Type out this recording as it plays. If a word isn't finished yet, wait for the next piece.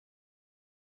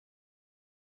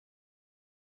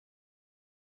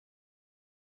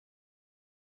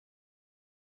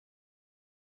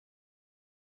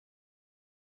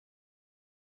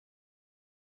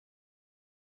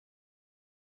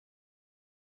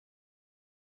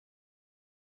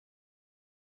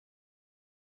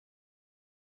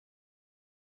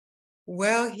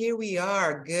Well, here we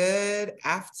are. Good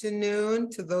afternoon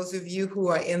to those of you who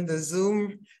are in the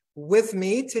Zoom with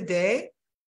me today,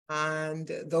 and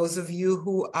those of you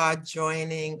who are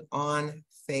joining on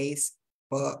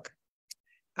Facebook.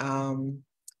 We're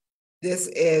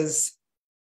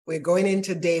going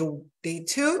into day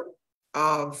two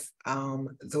of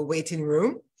the waiting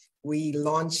room. We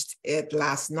launched it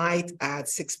last night at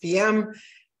 6 p.m.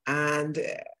 and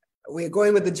we're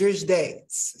going with the Jewish day,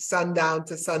 sundown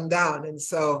to sundown. And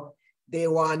so day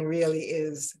one really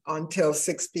is until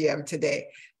 6 p.m. today.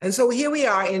 And so here we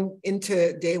are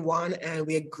into day one, and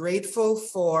we're grateful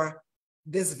for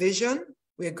this vision.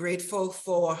 We're grateful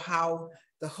for how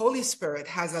the Holy Spirit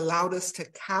has allowed us to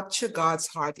capture God's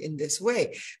heart in this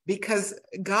way, because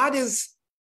God is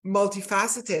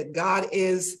multifaceted. God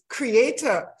is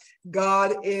creator.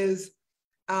 God is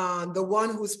the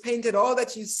one who's painted all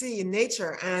that you see in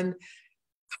nature. And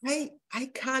I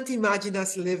can't imagine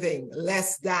us living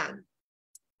less than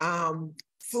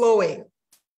flowing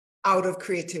out of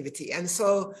creativity. And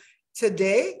so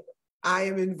today, I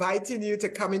am inviting you to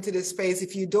come into this space.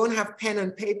 If you don't have pen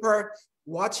and paper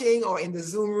watching or in the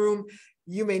Zoom room,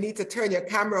 you may need to turn your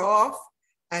camera off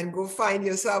and go find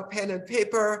yourself pen and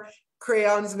paper,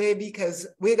 crayons maybe, because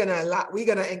we're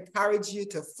gonna encourage you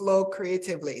to flow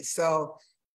creatively. So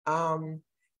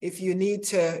if you need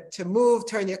to move,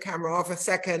 turn your camera off a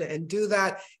second and do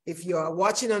that. If you are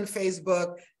watching on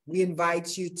Facebook, we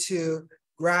invite you to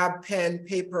grab pen,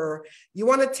 paper. You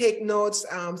want to take notes.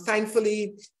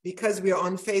 Thankfully, because we are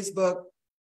on Facebook,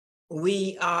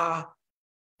 we are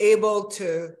able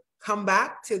to come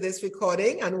back to this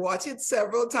recording and watch it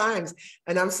several times.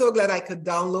 And I'm so glad I could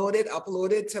download it,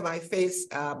 upload it to my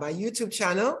YouTube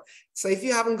channel. So if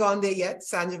you haven't gone there yet,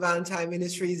 Sandra Valentine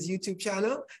Ministries YouTube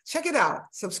channel, check it out,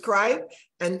 subscribe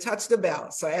and touch the bell.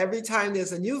 So every time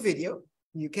there's a new video,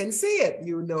 you can see it,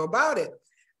 you know about it.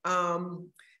 We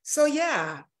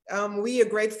are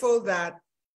grateful that,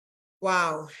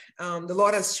 the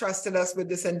Lord has trusted us with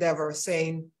this endeavor,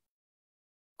 saying,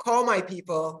 call my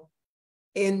people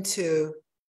into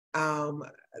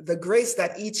the grace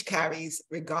that each carries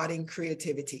regarding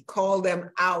creativity. Call them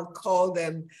out, call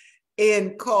them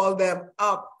in, call them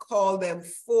up, call them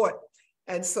forth.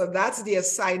 And so that's the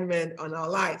assignment on our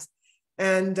lives.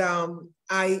 And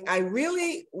I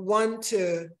really want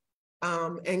to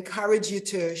encourage you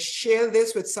to share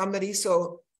this with somebody.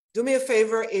 So do me a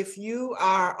favor, if you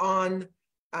are on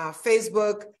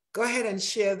Facebook, go ahead and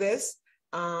share this.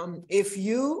 If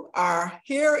you are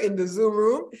here in the Zoom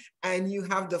room and you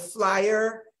have the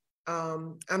flyer,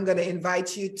 I'm going to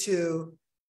invite you to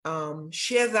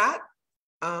share that.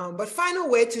 But find a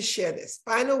way to share this.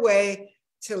 Find a way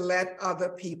to let other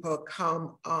people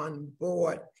come on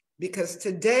board, because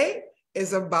today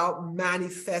is about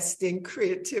manifesting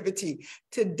creativity.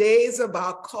 Today is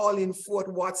about calling forth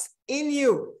what's in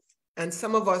you. And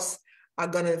some of us are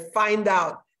going to find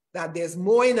out that there's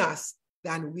more in us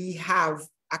than we have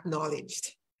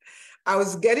acknowledged. I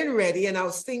was getting ready and I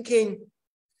was thinking,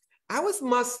 I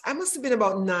must have been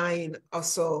about 9 or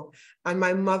so, and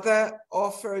my mother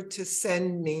offered to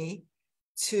send me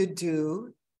to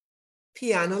do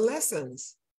piano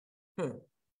lessons.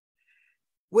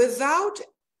 Without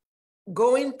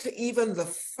going to even the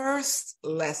first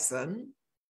lesson,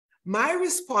 my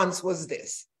response was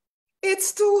this: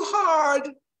 it's too hard.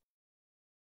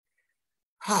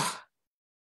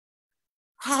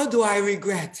 How do I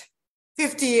regret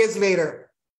 50 years later?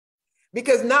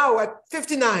 Because now at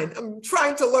 59, I'm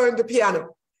trying to learn the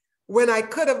piano when I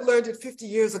could have learned it 50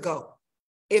 years ago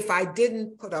if I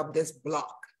didn't put up this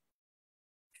block.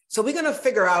 So we're going to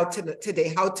figure out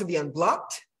today how to be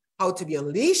unblocked, how to be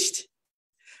unleashed.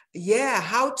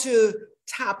 How to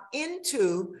tap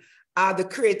into the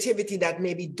creativity that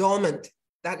may be dormant,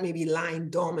 that may be lying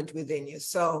dormant within you.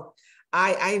 So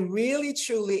I really,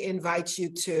 truly invite you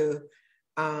to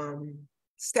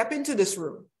step into this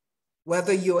room,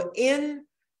 whether you're in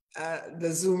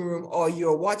the Zoom room or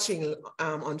you're watching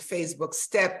on Facebook.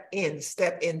 Step in.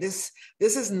 This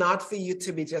is not for you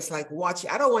to be just like watching.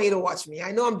 I don't want you to watch me.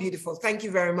 I know I'm beautiful. Thank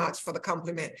you very much for the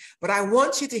compliment. But I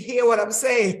want you to hear what I'm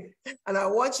saying. And I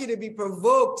want you to be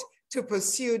provoked to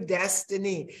pursue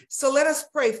destiny. So let us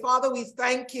pray. Father, we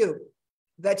thank you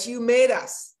that you made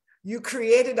us. You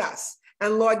created us.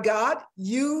 And Lord God,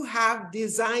 you have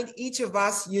designed each of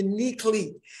us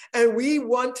uniquely. And we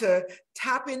want to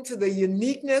tap into the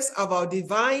uniqueness of our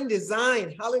divine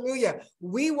design. Hallelujah.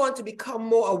 We want to become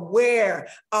more aware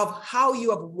of how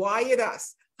you have wired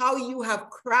us, how you have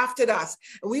crafted us.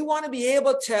 And we want to be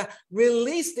able to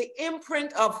release the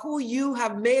imprint of who you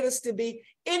have made us to be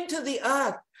into the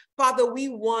earth, Father, we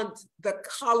want the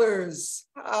colors,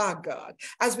 God,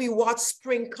 as we watch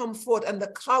spring come forth and the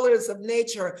colors of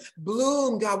nature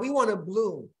bloom, God, we want to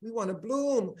bloom. We want to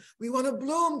bloom. We want to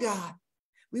bloom, God.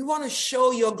 We want to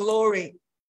show your glory.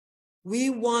 We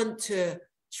want to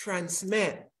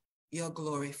transmit your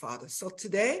glory, Father. So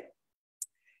today,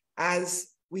 as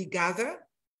we gather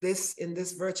in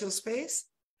this virtual space,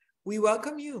 we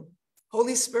welcome you,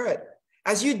 Holy Spirit,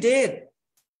 as you did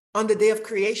on the day of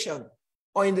creation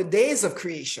or in the days of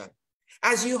creation,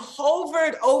 as you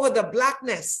hovered over the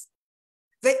blackness,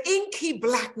 the inky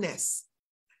blackness,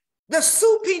 the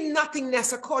soupy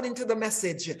nothingness, according to the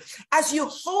message, as you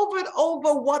hovered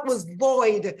over what was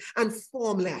void and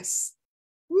formless.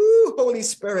 Woo, Holy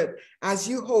Spirit, as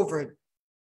you hovered,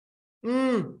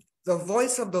 the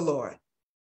voice of the Lord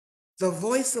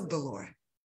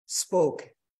spoke,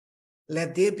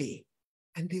 let there be,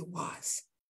 and there was.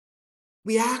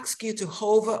 We ask you to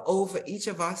hover over each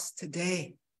of us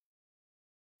today.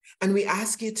 And we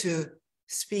ask you to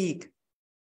speak.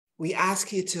 We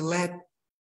ask you to let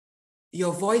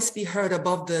your voice be heard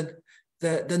above the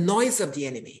noise of the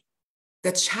enemy,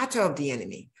 the chatter of the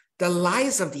enemy, the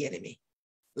lies of the enemy.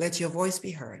 Let your voice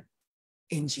be heard.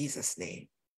 In Jesus' name,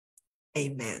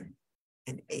 amen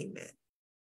and amen.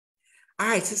 All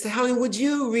right, Sister Helen, would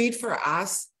you read for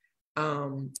us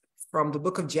from the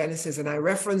book of Genesis? And I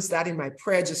referenced that in my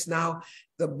prayer just now.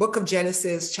 The book of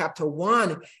Genesis, chapter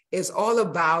 1, is all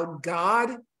about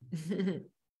God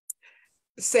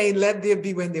saying, let there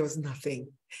be when there was nothing.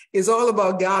 It's all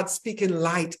about God speaking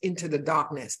light into the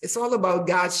darkness. It's all about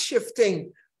God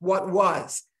shifting what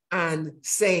was and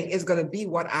saying it's going to be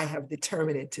what I have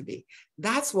determined it to be.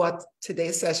 That's what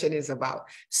today's session is about.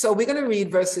 So we're going to read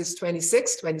verses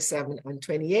 26, 27, and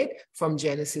 28 from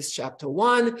Genesis chapter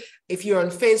 1. If you're on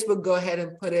Facebook, go ahead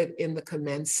and put it in the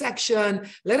comment section.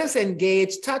 Let us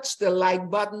engage. Touch the like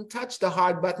button, touch the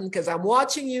heart button, because I'm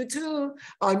watching you too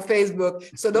on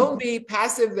Facebook. So don't be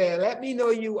passive there. Let me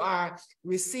know you are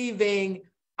receiving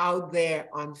out there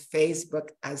on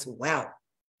Facebook as well.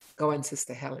 Go on,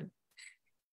 Sister Helen.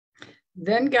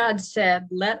 Then God said,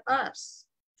 let us,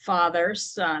 Father,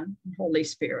 Son, Holy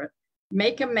Spirit,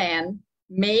 make man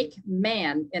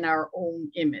in our own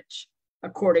image,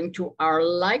 according to our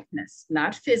likeness,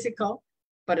 not physical,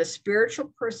 but a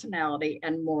spiritual personality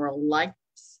and moral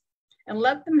likeness. And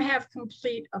let them have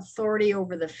complete authority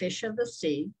over the fish of the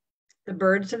sea, the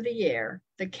birds of the air,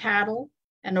 the cattle,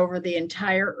 and over the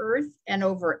entire earth, and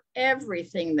over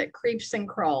everything that creeps and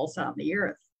crawls on the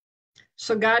earth.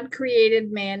 So God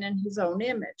created man in his own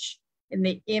image. In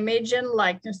the image and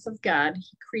likeness of God,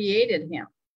 he created him.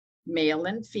 Male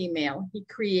and female, he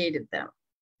created them.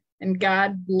 And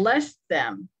God blessed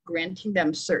them, granting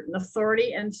them certain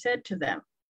authority, and said to them,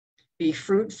 be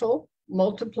fruitful,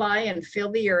 multiply, and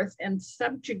fill the earth, and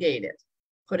subjugate it,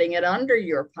 putting it under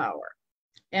your power,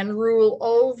 and rule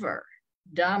over,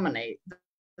 dominate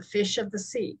the fish of the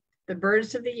sea, the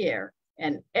birds of the air,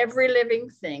 and every living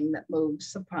thing that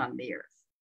moves upon the earth.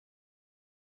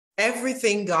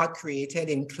 Everything God created,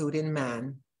 including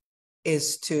man,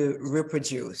 is to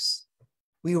reproduce.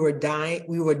 We were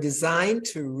designed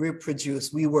to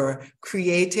reproduce. We were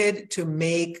created to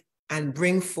make and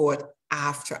bring forth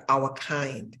after our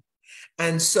kind.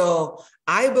 And so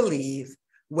I believe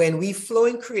when we flow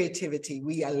in creativity,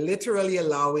 we are literally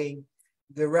allowing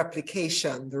the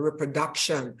replication, the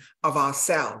reproduction of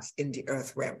ourselves in the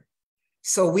earth realm.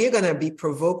 So we're going to be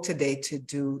provoked today to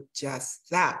do just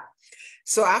that.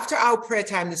 So after our prayer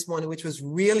time this morning, which was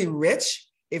really rich,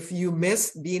 if you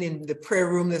missed being in the prayer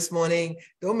room this morning,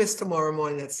 don't miss tomorrow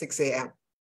morning at 6 a.m.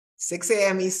 6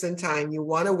 a.m. Eastern time. You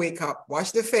want to wake up,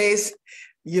 wash the face,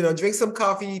 drink some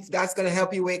coffee. If that's going to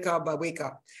help you wake up, but wake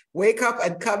up. Wake up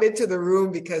and come into the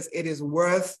room because it is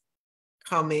worth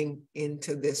coming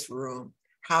into this room.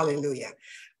 Hallelujah.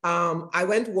 I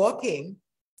went walking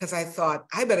because I thought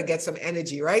I better get some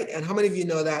energy, right? And how many of you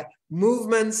know that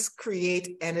movements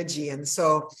create energy? And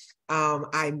so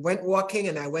I went walking,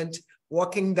 and I went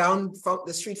walking down from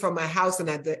the street from my house. And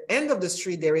at the end of the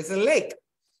street, there is a lake.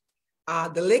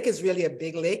 The lake is really a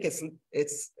big lake.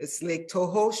 It's Lake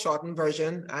Tahoe, shortened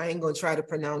version. I ain't going to try to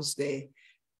pronounce the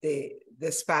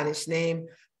Spanish name.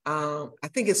 I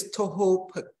think it's Tahoe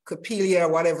Capilia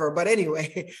or whatever. But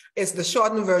anyway, it's the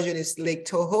shortened version is Lake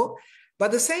Tahoe.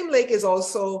 But the same lake is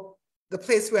also the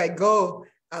place where I go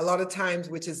a lot of times,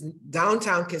 which is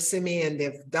downtown Kissimmee, and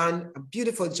they've done a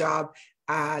beautiful job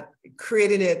at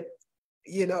creating it,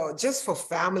 just for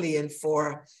family and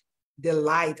for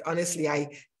delight. Honestly,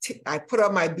 I I put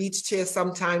up my beach chair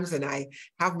sometimes, and I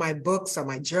have my books or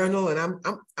my journal, and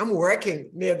I'm working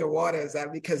near the water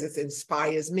because it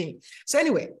inspires me. So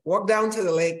anyway, walk down to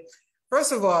the lake.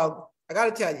 First of all, I got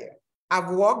to tell you, I've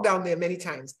walked down there many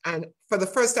times, and for the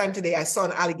first time today, I saw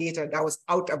an alligator that was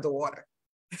out of the water.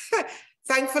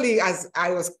 Thankfully, as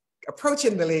I was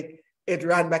approaching the lake, it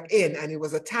ran back in, and it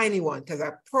was a tiny one, because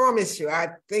I promise you, I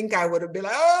think I would have been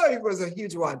like, oh, it was a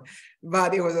huge one,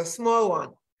 but it was a small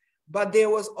one. But there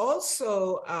was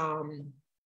also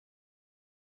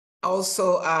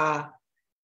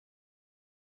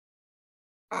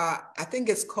I think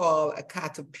it's called a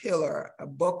caterpillar, a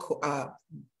bako,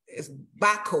 it's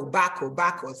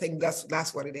bako. I think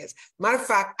that's what it is. Matter of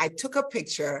fact, I took a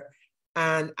picture,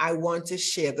 and I want to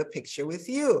share the picture with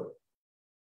you.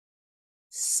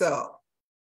 So,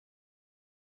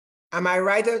 am I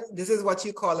right? This is what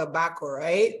you call a bako,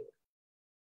 right?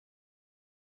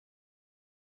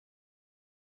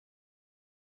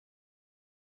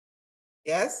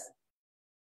 Yes?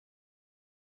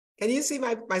 Can you see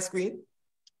my screen?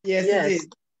 Yes, Yes. it is.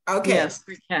 Okay. Yes,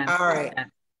 we can. All right.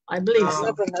 I believe I've so.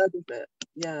 never heard of it.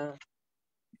 Yeah.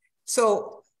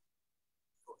 So,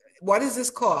 what is this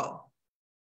called?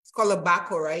 It's called a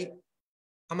bako, right?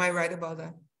 Am I right about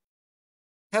that?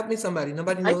 Help me, somebody.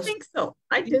 Nobody knows. I think so.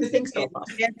 I do think so.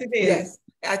 Yes, it is. Yes,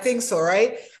 I think so,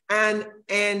 right?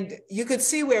 And you could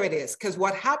see where it is, because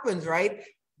what happens, right?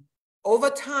 Over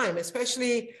time,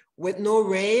 especially with no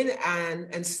rain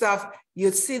and stuff,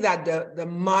 you'd see that the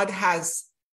mud has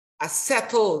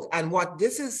settled. And what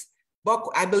this is,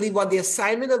 I believe what the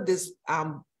assignment of this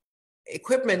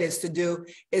equipment is to do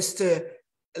is to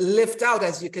lift out,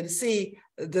 as you can see,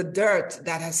 the dirt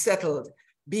that has settled,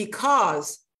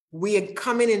 because we are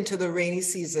coming into the rainy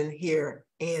season here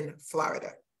in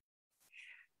Florida.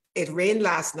 It rained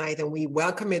last night, and we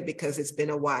welcome it because it's been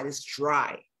a while. It's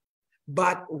dry.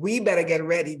 But we better get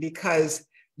ready, because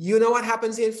you know what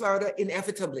happens in Florida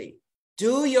inevitably.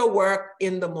 Do your work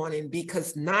in the morning,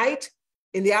 because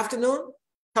in the afternoon,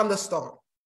 thunderstorm,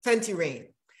 plenty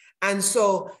rain. And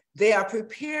so they are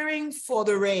preparing for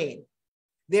the rain.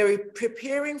 They're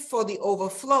preparing for the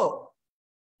overflow.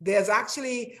 There's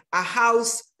actually a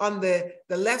house on the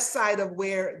left side of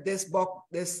where this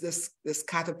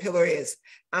caterpillar is.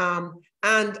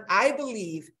 And I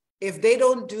believe if they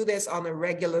don't do this on a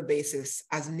regular basis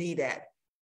as needed,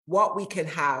 what we can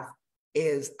have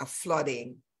is a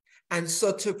flooding. And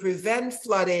so to prevent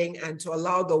flooding and to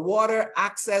allow the water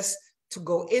access to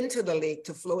go into the lake,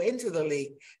 to flow into the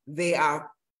lake, they are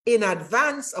in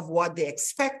advance of what they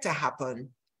expect to happen,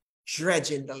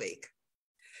 dredging the lake.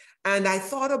 And I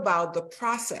thought about the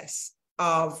process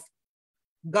of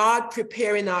God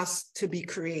preparing us to be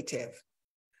creative,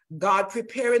 God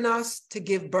preparing us to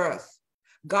give birth,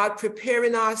 God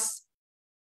preparing us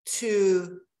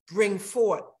to bring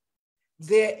forth.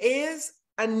 There is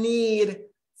a need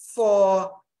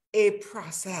for a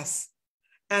process,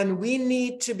 and we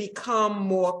need to become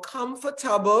more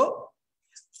comfortable.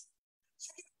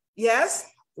 Yes,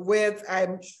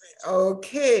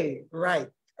 okay, right.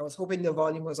 I was hoping the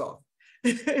volume was off.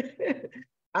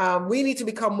 We need to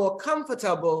become more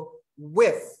comfortable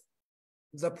with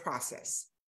the process.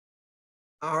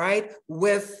 All right,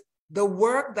 with the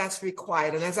work that's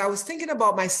required. And as I was thinking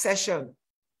about my session,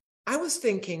 I was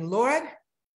thinking, Lord,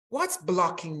 what's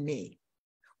blocking me?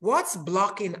 What's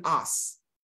blocking us?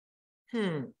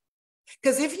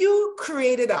 Because if you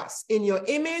created us in your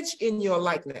image, in your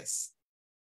likeness,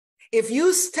 if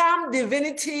you stamp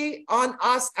divinity on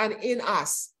us and in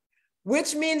us,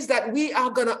 which means that we are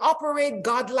going to operate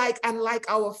godlike and like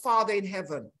our Father in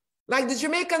heaven. Like the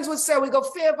Jamaicans would say, we go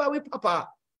favor with Papa.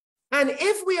 And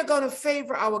if we are going to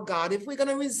favor our God, if we're going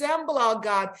to resemble our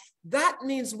God, that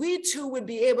means we too would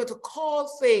be able to call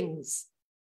things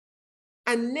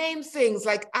and name things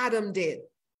like Adam did.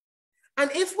 And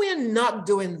if we are not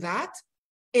doing that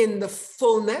in the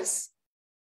fullness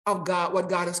of God, what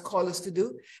God has called us to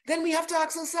do, then we have to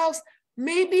ask ourselves,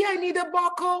 maybe I need a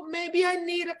bako, maybe I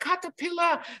need a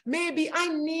caterpillar, maybe I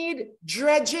need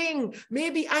dredging,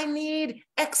 maybe I need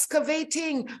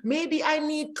excavating, maybe I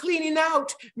need cleaning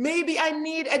out, maybe I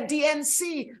need a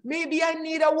DNC, maybe I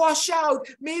need a washout,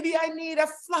 maybe I need a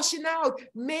flushing out,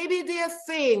 maybe there are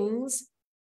things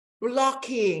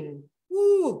blocking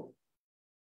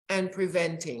and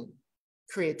preventing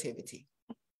creativity.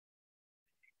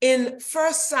 In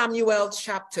 1 Samuel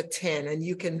chapter 10, and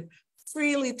you can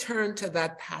freely turn to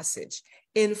that passage.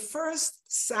 In 1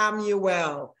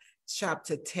 Samuel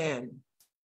chapter 10,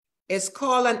 it's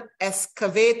called an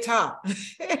excavator.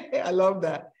 I love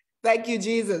that. Thank you,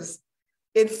 Jesus.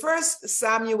 In 1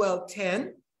 Samuel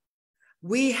 10,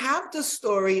 we have the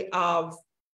story of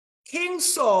King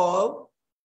Saul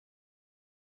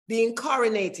being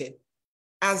coronated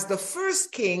as the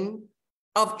first king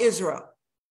of Israel.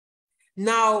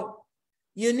 Now,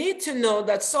 you need to know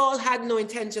that Saul had no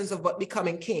intentions of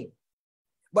becoming king.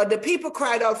 But the people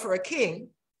cried out for a king,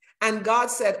 and God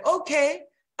said, okay,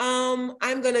 I'm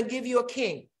going to give you a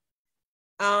king.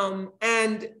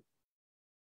 And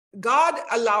God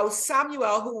allowed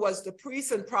Samuel, who was the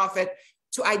priest and prophet,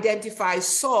 to identify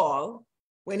Saul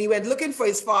when he went looking for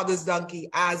his father's donkey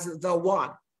as the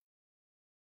one,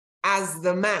 as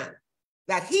the man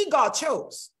that God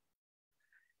chose.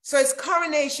 So it's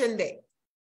coronation day.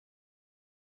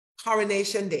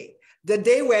 Coronation day, the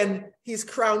day when he's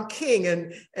crowned king.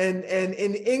 And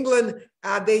in England,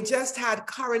 they just had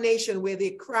coronation where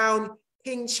they crowned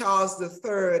King Charles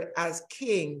III as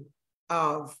king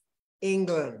of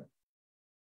England.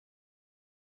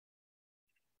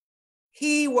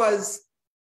 He was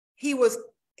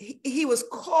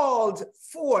called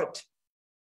forth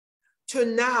to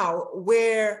now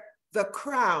wear the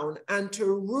crown and to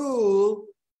rule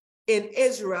in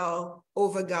Israel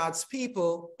over God's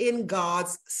people in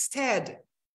God's stead.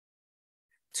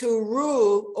 To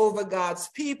rule over God's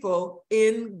people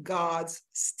in God's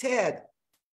stead.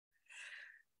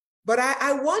 But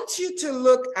I want you to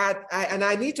look at, and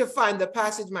I need to find the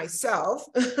passage myself.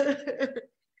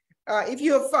 If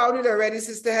you have found it already,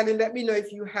 Sister Helen, let me know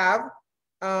if you have.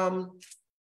 1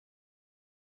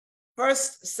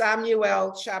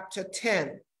 Samuel chapter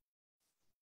 10.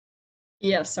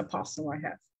 Yes, Apostle, I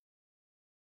have.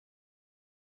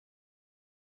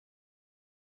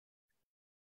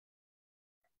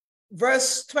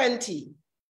 Verse 20.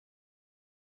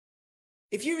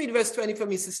 If you read verse 20 for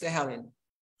me, Sister Helen,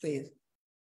 please.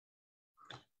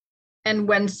 And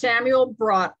when Samuel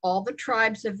brought all the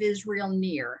tribes of Israel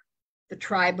near, the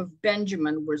tribe of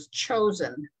Benjamin was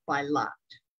chosen by lot.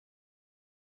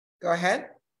 Go ahead.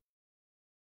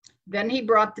 Then he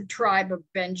brought the tribe of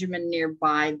Benjamin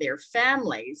nearby their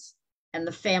families, and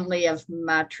the family of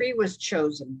Matri was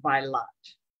chosen by lot.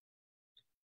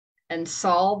 And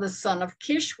Saul, the son of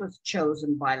Kish, was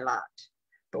chosen by lot.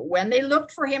 But when they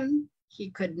looked for him, he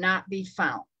could not be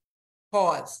found.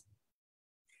 Pause.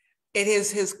 It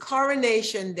is his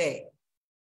coronation day.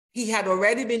 He had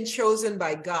already been chosen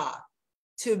by God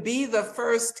to be the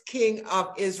first king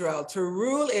of Israel, to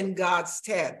rule in God's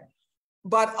stead.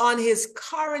 But on his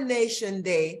coronation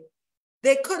day,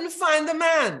 they couldn't find the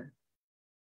man.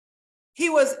 He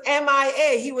was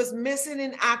MIA. He was missing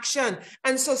in action.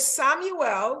 And so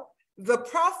Samuel, the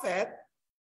prophet,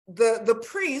 the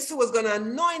priest who was going to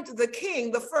anoint the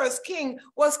king, the first king,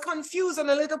 was confused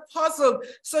and a little puzzled.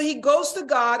 So he goes to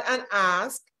God and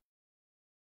asks,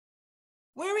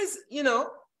 where is,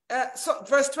 so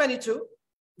verse 22,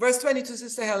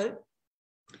 Sister Helen.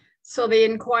 So they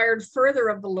inquired further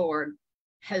of the Lord,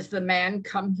 has the man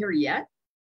come here yet?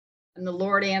 And the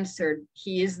Lord answered,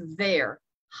 he is there,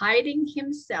 hiding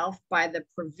himself by the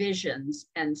provisions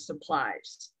and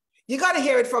supplies. You got to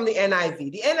hear it from the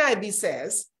NIV. The NIV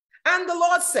says, and the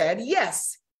Lord said,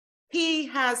 yes, he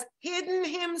has hidden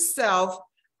himself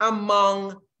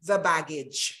among the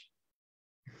baggage.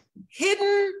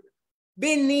 Hidden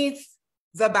beneath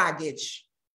the baggage.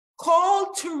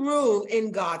 Called to rule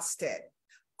in God's stead.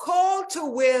 Called to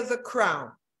wear the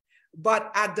crown.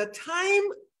 But at the time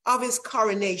of his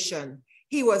coronation,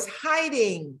 he was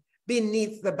hiding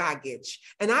beneath the baggage.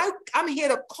 And I'm here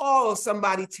to call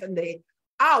somebody today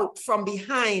out from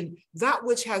behind that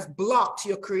which has blocked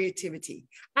your creativity.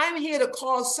 I'm here to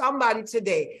call somebody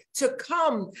today to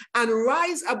come and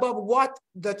rise above what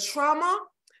the trauma,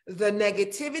 the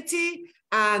negativity,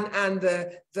 and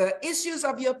the issues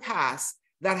of your past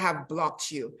that have blocked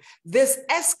you. This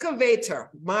excavator,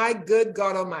 my good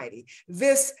God Almighty,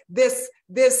 this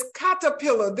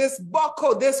caterpillar, this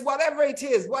bucko, this whatever it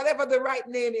is, whatever the right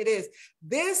name it is,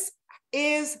 this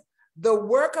is the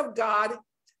work of God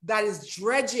that is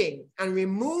dredging and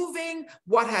removing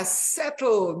what has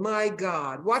settled, my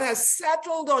God, what has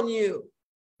settled on you,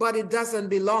 but it doesn't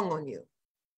belong on you.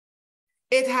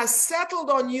 It has settled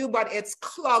on you, but it's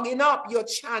clogging up your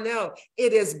channel.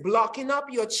 It is blocking up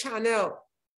your channel.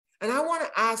 And I want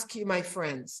to ask you, my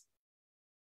friends,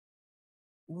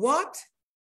 what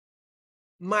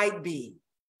might be?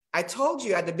 I told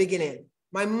you at the beginning,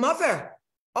 my mother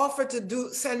offered to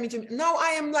send me to, now I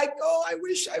am like, oh, I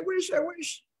wish.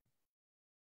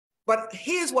 But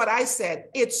here's what I said,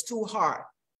 it's too hard.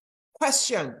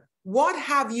 Question, what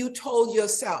have you told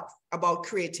yourself about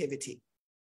creativity?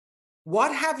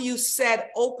 What have you said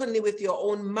openly with your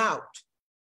own mouth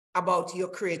about your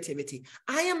creativity?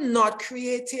 I am not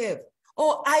creative.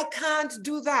 Oh, I can't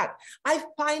do that. I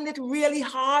find it really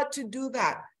hard to do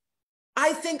that.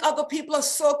 I think other people are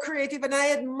so creative and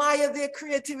I admire their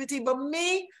creativity, but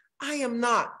me, I am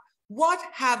not. What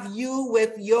have you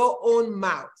with your own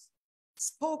mouth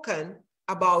spoken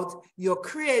about your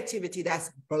creativity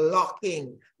that's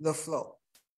blocking the flow?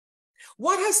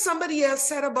 What has somebody else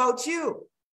said about you?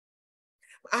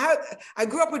 I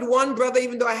grew up with one brother,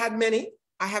 even though I have many.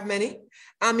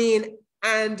 I mean,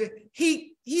 and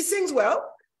he sings well,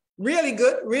 really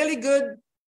good.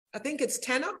 I think it's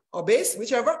tenor or bass,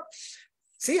 whichever.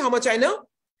 See how much I know?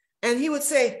 And he would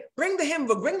say, bring the hymn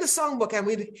book, bring the songbook, and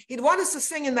he'd want us to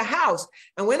sing in the house.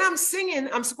 And when I'm singing,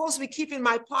 I'm supposed to be keeping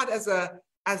my part as a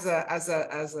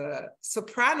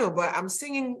soprano, but I'm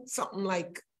singing something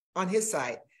like on his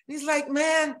side. And he's like,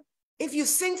 man, if you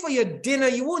sing for your dinner,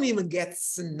 you won't even get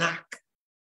snack.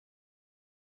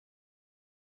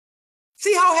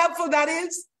 See how helpful that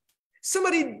is?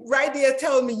 Somebody right there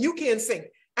telling me you can't sing.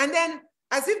 And then,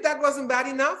 as if that wasn't bad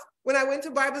enough, when I went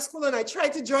to Bible school and I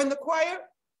tried to join the choir,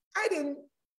 I didn't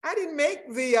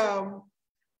make the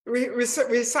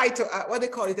recital. What do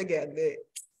they call it again?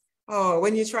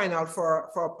 When you're trying out for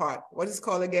a part, what is it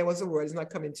called again? What's the word? It's not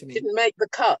coming to me. Didn't make the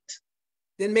cut.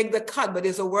 Didn't make the cut, but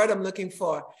there's a word I'm looking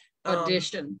for.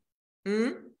 Audition.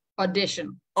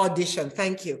 Audition. Audition.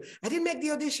 Thank you. I didn't make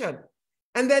the audition.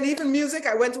 And then even music,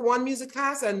 I went to one music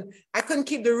class and I couldn't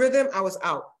keep the rhythm. I was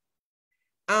out.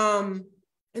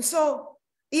 And so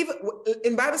even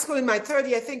in Bible school in my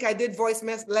 30s, I think I did voice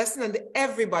lesson and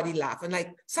everybody laughed. And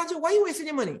like, Sandra, why are you wasting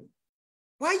your money?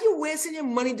 Why are you wasting your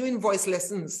money doing voice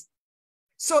lessons?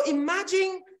 So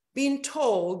imagine being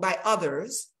told by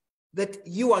others that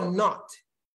you are not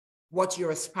what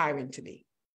you're aspiring to be.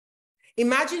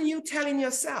 Imagine you telling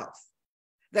yourself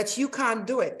that you can't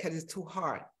do it because it's too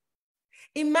hard.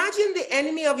 Imagine the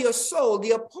enemy of your soul,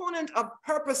 the opponent of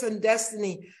purpose and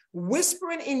destiny,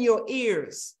 whispering in your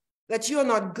ears that you're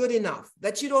not good enough,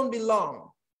 that you don't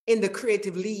belong in the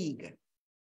creative league,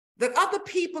 that other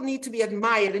people need to be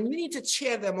admired and you need to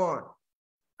cheer them on.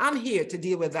 I'm here to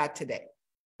deal with that today.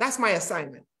 That's my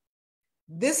assignment.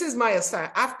 This is my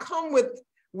assignment. I've come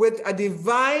with a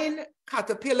divine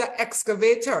caterpillar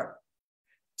excavator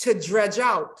to dredge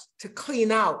out, to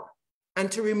clean out,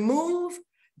 and to remove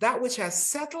that which has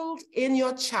settled in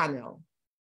your channel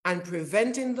and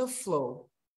preventing the flow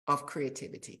of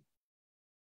creativity.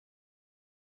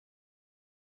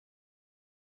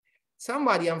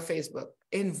 Somebody on Facebook,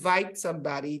 invite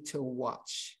somebody to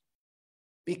watch,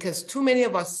 because too many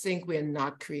of us think we're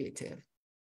not creative.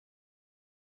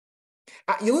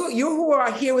 You who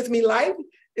are here with me live,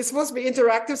 it's supposed to be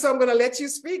interactive, so I'm going to let you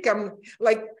speak. I'm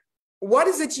like, what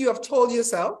is it you have told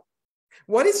yourself?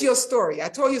 What is your story? I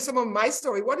told you some of my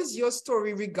story. What is your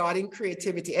story regarding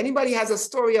creativity? Anybody has a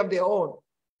story of their own?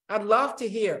 I'd love to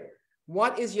hear.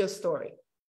 What is your story?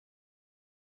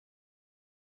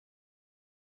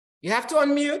 You have to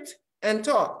unmute and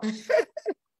talk.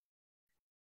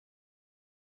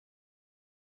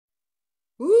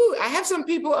 Ooh, I have some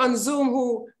people on Zoom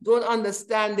who don't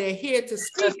understand. They're here to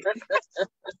speak.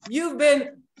 You've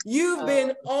been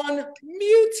unmuted.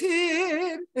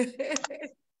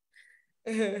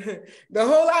 The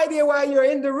whole idea why you're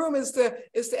in the room is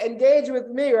to engage with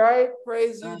me, right?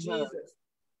 Praise you, Jesus.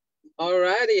 All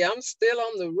righty, I'm still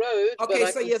on the road.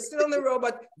 Okay, so you're still on the road,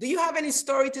 but do you have any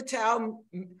story to tell?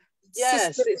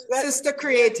 Yes, Sister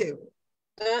Creative.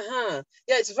 Yeah,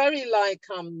 it's very like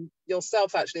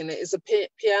yourself actually, and it is a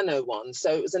piano one.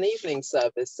 So it was an evening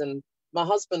service, and my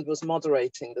husband was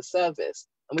moderating the service,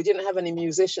 and we didn't have any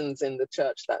musicians in the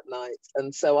church that night,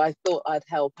 and so I thought I'd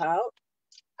help out.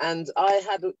 And I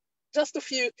had just a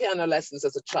few piano lessons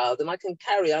as a child, and I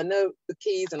know the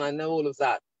keys and I know all of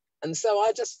that. And so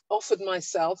I just offered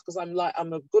myself, because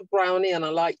I'm a good brownie and I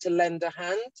like to lend a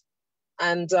hand.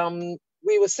 And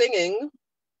we were singing,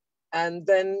 and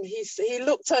then he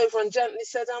looked over and gently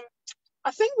said,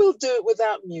 I think we'll do it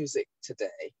without music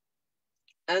today.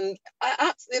 And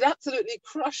it absolutely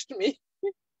crushed me,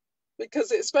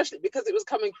 especially because it was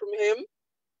coming from him.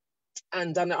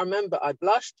 And I remember I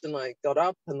blushed and I got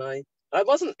up and I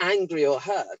wasn't angry or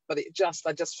hurt, but I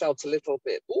just felt a little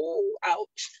bit, ooh,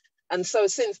 ouch. And so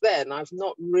since then, I've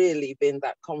not really been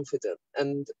that confident.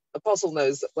 And Apostle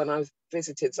knows that when I've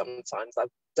visited sometimes,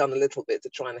 I've done a little bit to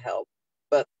try and help,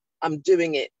 but I'm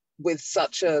doing it with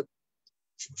so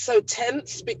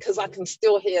tense, because I can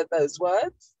still hear those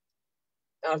words.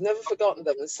 And I've never forgotten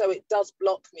them. And so it does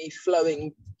block me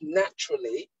flowing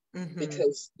naturally. Mm-hmm.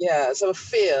 Because so a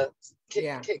fear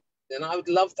kicked, and I would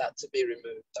love that to be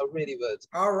removed. I really would.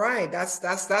 All right, that's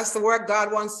the work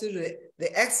God wants to do.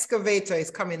 The excavator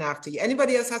is coming after you.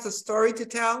 Anybody else has a story to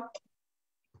tell?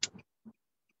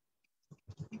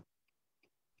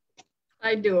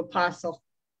 I do, Apostle.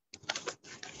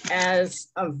 As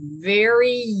a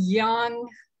very young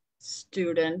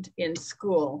student in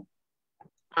school,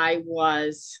 I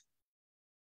was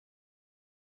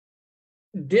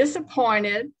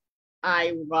disappointed.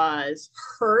 I was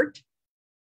hurt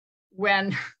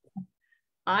when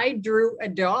I drew a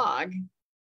dog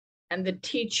and the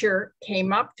teacher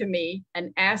came up to me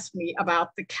and asked me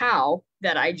about the cow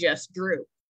that I just drew.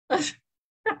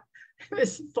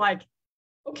 It's like,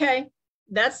 okay,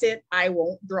 that's it. I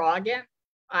won't draw again.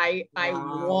 I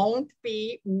won't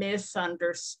be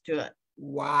misunderstood.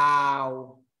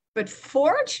 Wow. But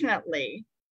fortunately,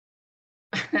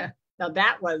 now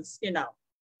that was,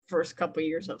 first couple of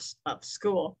years of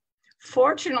school.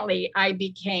 Fortunately, I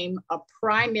became a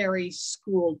primary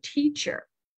school teacher.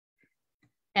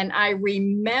 And I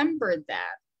remembered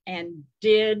that and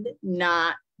did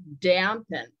not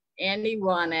dampen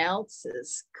anyone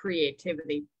else's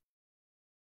creativity.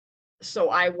 So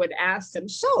I would ask them,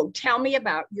 so tell me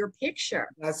about your picture.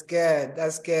 That's good.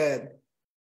 That's good.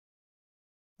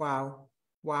 Wow.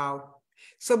 Wow.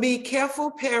 So be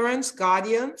careful, parents,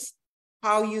 guardians,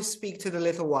 how you speak to the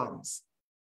little ones.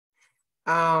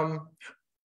 There's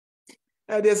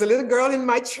a little girl in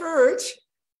my church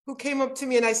who came up to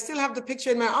me, and I still have the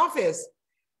picture in my office.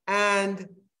 And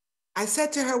I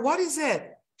said to her, what is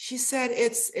it? She said,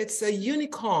 it's a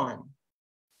unicorn. I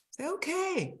said,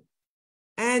 okay.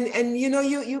 And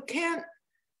you can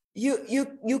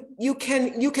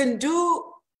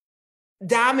do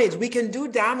damage. We can do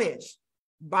damage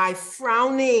by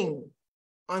frowning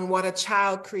on what a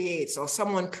child creates or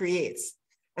someone creates.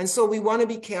 And so we want to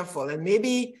be careful. And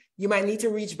maybe you might need to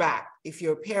reach back if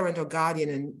you're a parent or guardian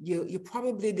and you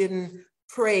probably didn't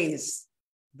praise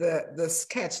the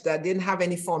sketch that didn't have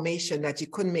any formation that you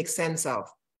couldn't make sense of.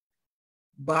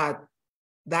 But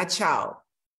that child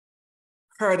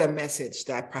heard a message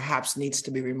that perhaps needs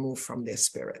to be removed from their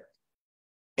spirit.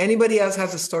 Anybody else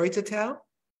has a story to tell?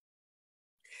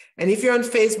 And if you're on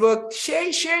Facebook,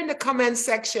 share in the comment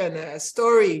section a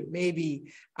story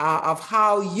maybe of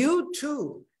how you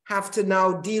too have to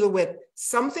now deal with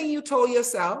something you told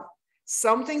yourself,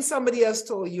 something somebody else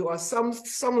told you, or some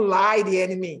lie the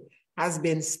enemy has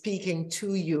been speaking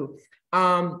to you.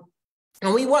 And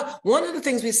one of the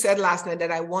things we said last night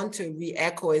that I want to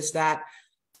re-echo is that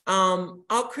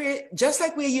just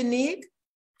like we're unique,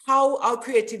 how our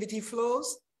creativity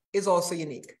flows is also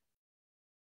unique.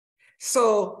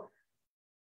 So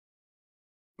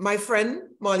my friend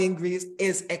Marlene Greaves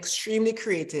is extremely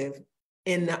creative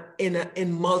in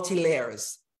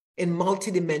multi-layers, in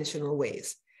multi-dimensional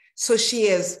ways. So she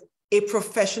is a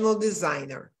professional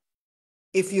designer.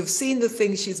 If you've seen the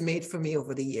things she's made for me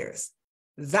over the years,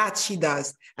 that she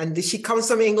does. And she comes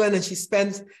from England and she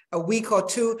spends a week or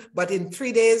two, but in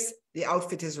 3 days, the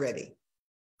outfit is ready.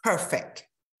 Perfect.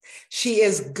 She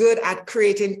is good at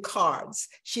creating cards.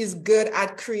 She's good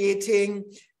at creating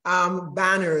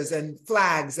banners and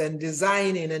flags and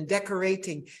designing and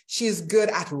decorating. She's good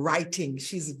at writing.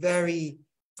 She's very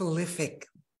prolific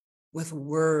with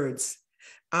words.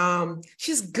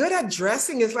 She's good at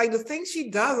dressing. It's like the things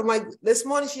she does. I'm like, this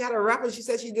morning she had a wrap and she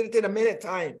said she did it in a minute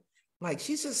time. Like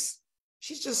she's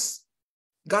just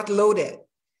got loaded.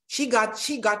 She got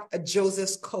a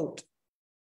Joseph's coat.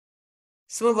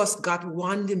 Some of us got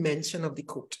one dimension of the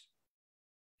coat.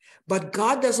 But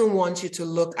God doesn't want you to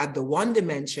look at the one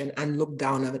dimension and look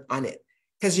down on it.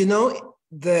 Because you know,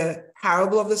 the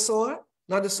parable of the sower,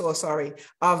 not the sower, sorry,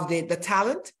 of the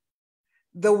talent,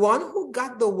 the one who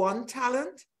got the one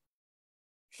talent,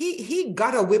 he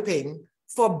got a whipping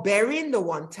for burying the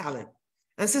one talent.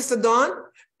 And Sister Dawn,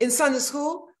 in Sunday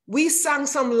school, we sang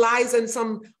some lies and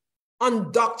some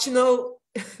undoctrinal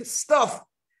stuff.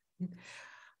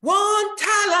 One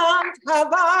talent have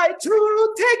I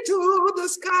to take to the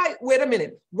sky. Wait a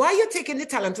minute. Why are you taking the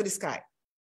talent to the sky?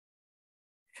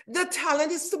 The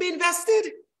talent is to be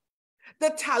invested.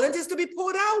 The talent is to be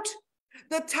poured out.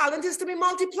 The talent is to be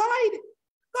multiplied.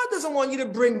 God doesn't want you to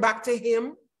bring back to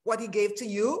him what he gave to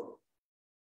you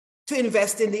to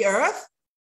invest in the earth.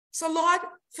 So Lord,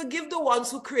 forgive the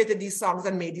ones who created these songs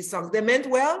and made these songs. They meant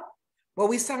well, but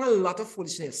we sang a lot of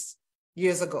foolishness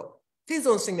years ago. Please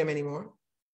don't sing them anymore.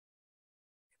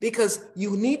 Because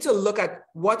you need to look at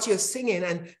what you're singing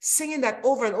and singing that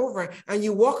over and over. And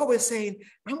you walk away saying,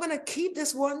 I'm going to keep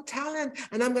this one talent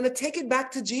and I'm going to take it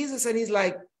back to Jesus. And he's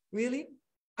like, really?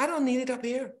 I don't need it up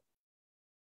here.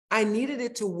 I needed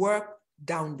it to work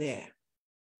down there.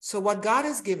 So what God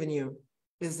has given you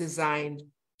is designed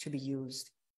to be used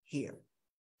here.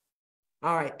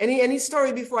 All right. Any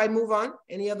story before I move on?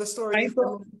 Any other story?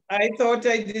 I thought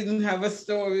I didn't have a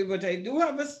story, but I do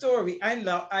have a story. I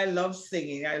love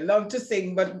singing. I love to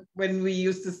sing, but when we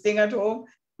used to sing at home,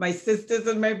 my sisters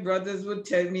and my brothers would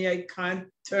tell me I can't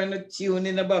turn a tune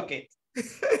in a bucket.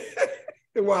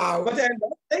 Wow. But I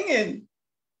love singing.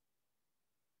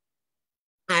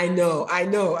 I know.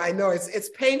 It's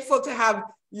painful to have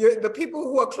the people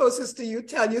who are closest to you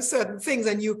tell you certain things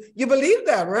and you believe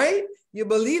them, right? You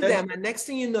believe them, and next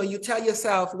thing you know, you tell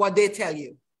yourself what they tell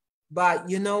you. But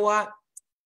you know what?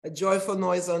 A joyful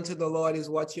noise unto the Lord is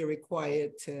what you're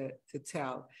required to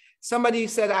tell. Somebody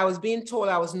said, I was being told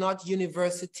I was not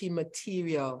university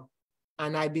material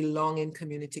and I belong in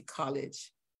community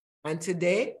college. And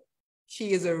today,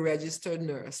 she is a registered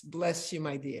nurse. Bless you,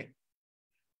 my dear.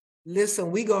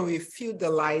 Listen, we're going to refute the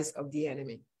lies of the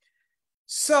enemy.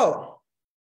 So,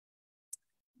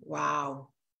 wow.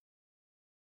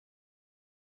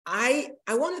 I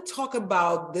want to talk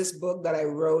about this book that I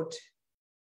wrote.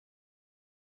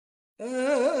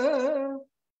 9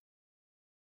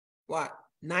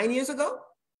 years ago?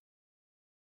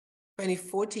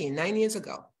 2014, 9 years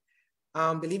ago.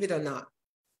 Believe it or not.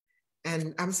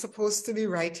 And I'm supposed to be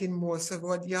writing more. So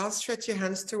God, y'all stretch your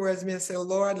hands towards me and say,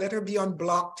 Lord, let her be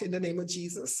unblocked in the name of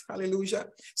Jesus. Hallelujah.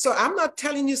 So I'm not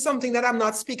telling you something that I'm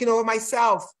not speaking over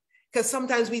myself. Because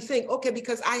sometimes we think, okay,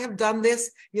 because I have done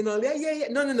this, No.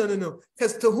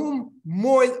 Because to whom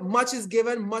much is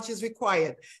given, much is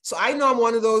required. So I know I'm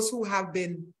one of those who have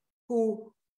been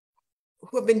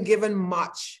given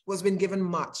much, who has been given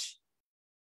much.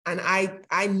 And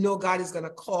I know God is going to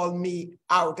call me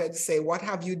out and say, what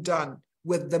have you done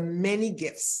with the many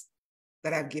gifts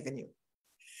that I've given you?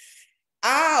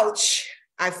 Ouch.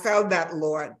 I felt that,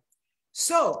 Lord.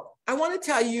 So I want to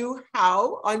tell you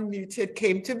how UnMuted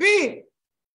came to be.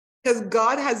 Because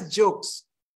God has jokes.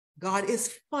 God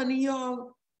is funny,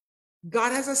 y'all.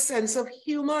 God has a sense of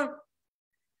humor.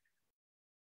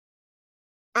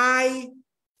 I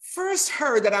first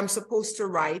heard that I'm supposed to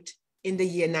write in the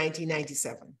year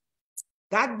 1997.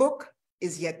 That book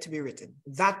is yet to be written,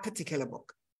 that particular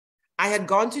book. I had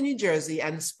gone to New Jersey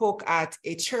and spoke at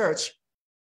a church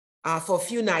for a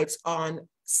few nights on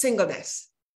singleness.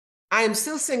 I am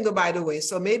still single, by the way,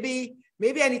 so maybe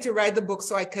I need to write the book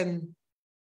so I can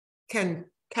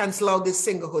cancel out this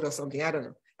singlehood or something. I don't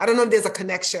know. I don't know if there's a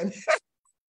connection.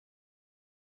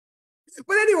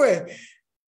 But anyway,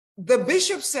 the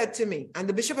bishop said to me, and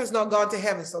the bishop has not gone to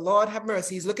heaven, so Lord have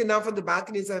mercy. He's looking down from the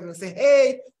balconies and saying,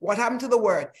 hey, what happened to the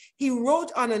word? He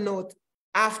wrote on a note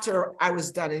after I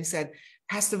was done, and he said,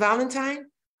 Pastor Valentine,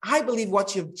 I believe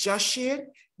what you've just shared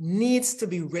needs to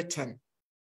be written.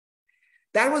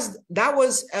 That was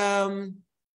early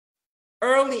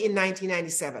in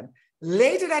 1997.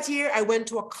 Later that year, I went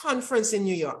to a conference in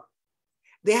New York.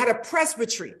 They had a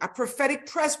presbytery, a prophetic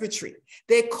presbytery.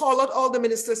 They called out all the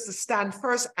ministers to stand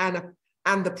first, and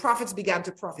the prophets began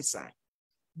to prophesy.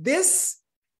 This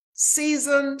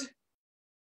seasoned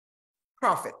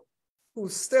prophet, who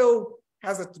still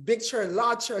has a big church,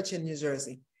 large church in New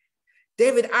Jersey,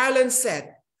 David Ireland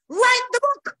said, write the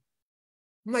book.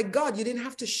 My God, you didn't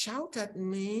have to shout at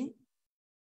me.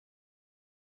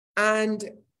 And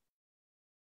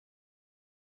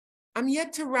I'm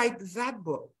yet to write that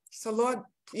book. So Lord,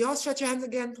 y'all stretch your hands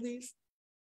again, please.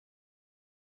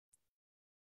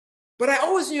 But I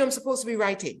always knew I'm supposed to be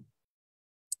writing.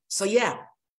 So yeah,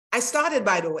 I started,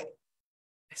 by the way.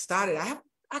 I have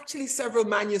actually several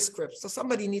manuscripts. So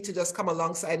somebody needs to just come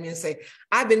alongside me and say,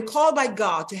 I've been called by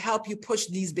God to help you push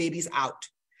these babies out,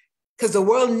 because the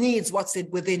world needs what's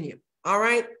within you. All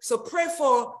right. So pray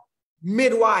for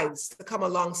midwives to come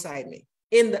alongside me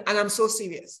and I'm so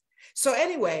serious. So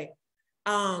anyway,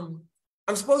 I'm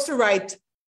supposed to write,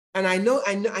 and I knew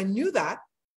that,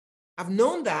 I've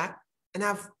known that, and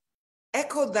I've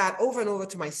echoed that over and over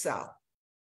to myself.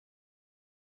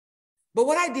 But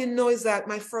what I didn't know is that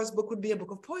my first book would be a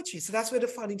book of poetry. So that's where the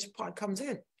funny part comes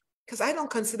in, because I don't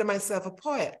consider myself a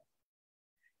poet.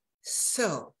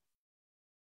 So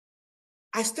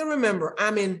I still remember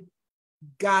I'm in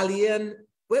Galleon.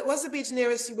 What's the beach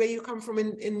nearest where you come from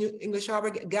in English Harbor?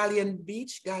 Galleon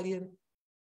Beach? Galleon.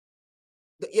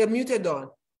 You're muted, Dawn.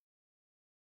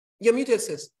 You're muted,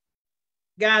 sis.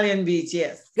 Galleon Beach,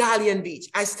 yes. Galleon Beach.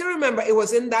 I still remember it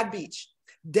was in that beach.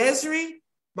 Desiree,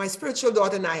 my spiritual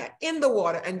daughter, and I are in the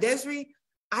water. And Desiree,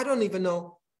 I don't even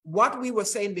know what we were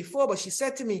saying before, but she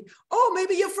said to me, oh,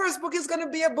 maybe your first book is going to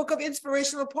be a book of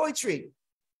inspirational poetry.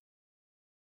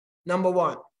 Number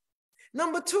one.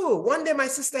 Number two, one day my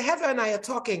sister Heather and I are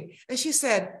talking, and she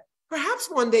said, perhaps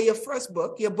one day your first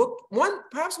book,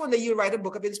 perhaps one day you'll write a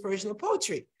book of inspirational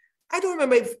poetry. I don't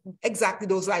remember exactly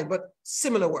those lines, but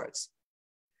similar words.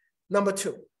 Number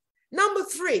 2. Number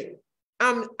 3,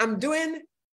 I'm doing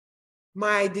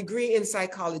my degree in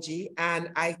psychology,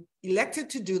 and I elected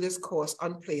to do this course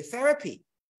on play therapy.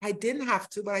 I didn't have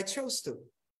to, but I chose to,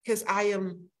 because I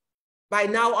am, by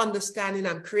now understanding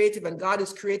I'm creative, and God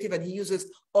is creative, and he uses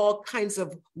all kinds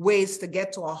of ways to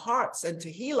get to our hearts and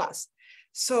to heal us.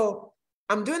 So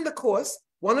I'm doing the course.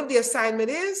 One of the assignment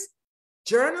is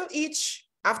journal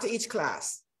after each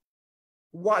class,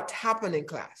 what happened in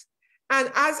class.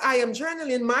 And as I am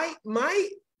journaling,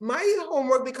 my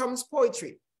homework becomes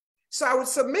poetry. So I would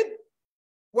submit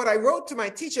what I wrote to my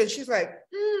teacher, and she's like,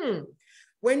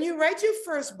 when you write your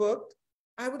first book,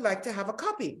 I would like to have a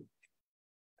copy.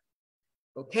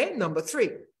 Okay, number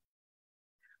 3.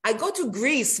 I go to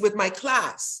Greece with my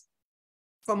class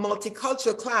for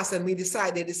multicultural class, and they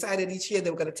decided each year they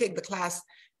were going to take the class,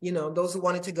 those who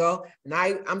wanted to go. And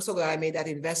I'm so glad I made that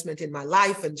investment in my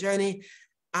life and journey.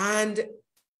 And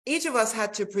each of us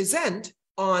had to present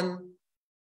on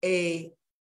a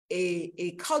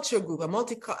culture group, a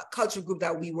multicultural group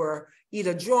that we were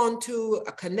either drawn to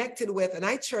or connected with. And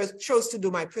I chose to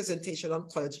do my presentation on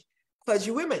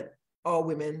clergy women or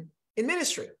women in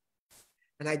ministry.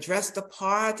 And I dressed the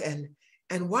part.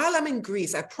 And while I'm in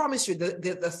Greece, I promise you,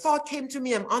 the thought came to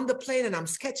me. I'm on the plane and I'm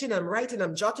sketching, I'm writing,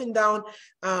 I'm jotting down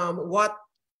what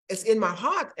is in my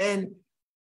heart and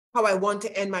how I want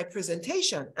to end my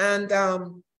presentation. And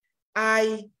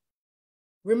I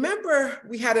remember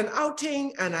we had an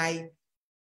outing, and I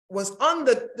was on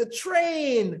the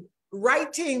train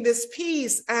writing this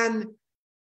piece. And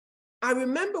I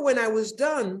remember when I was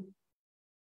done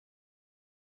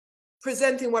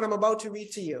presenting what I'm about to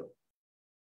read to you,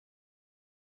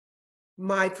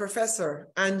 my professor,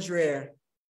 Andrea,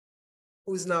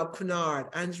 who's now Cunard,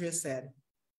 Andrea said,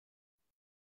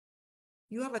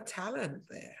 "You have a talent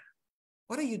there.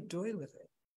 What are you doing with it?"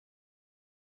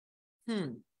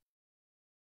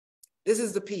 This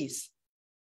is the piece.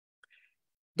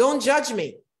 Don't judge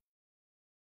me.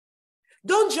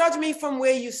 Don't judge me from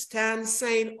where you stand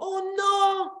saying, "Oh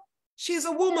no, she's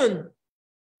a woman."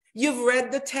 You've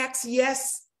read the text,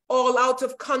 yes, all out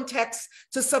of context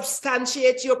to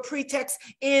substantiate your pretext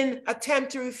in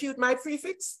attempt to refute my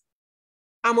prefix.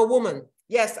 I'm a woman.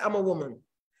 Yes, I'm a woman.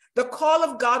 The call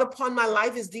of God upon my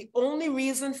life is the only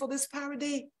reason for this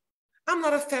parody. I'm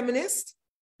not a feminist.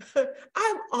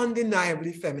 I'm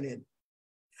undeniably feminine.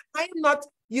 I am not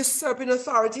usurping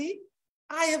authority.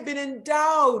 I have been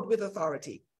endowed with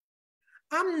authority.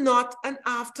 I'm not an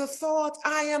afterthought.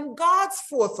 I am God's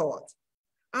forethought.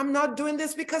 I'm not doing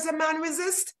this because a man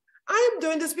resists. I am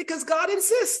doing this because God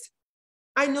insists.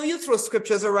 I know you throw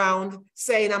scriptures around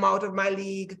saying I'm out of my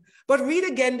league, but read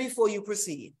again before you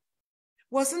proceed.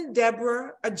 Wasn't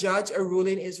Deborah a judge, a ruler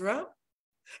in Israel?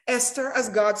 Esther as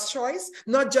God's choice,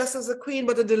 not just as a queen,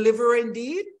 but a deliverer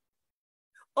indeed?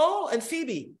 Oh, and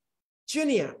Phoebe,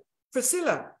 Junia,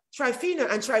 Priscilla, Tryphena,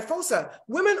 and Tryphosa,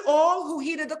 women all who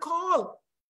heeded the call.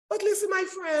 But listen, my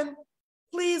friend,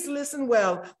 please listen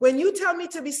well. When you tell me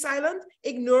to be silent,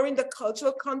 ignoring the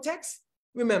cultural context,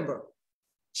 remember,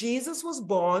 Jesus was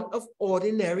born of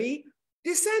ordinary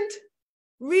descent.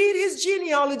 Read his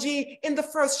genealogy in the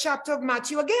first chapter of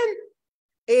Matthew again.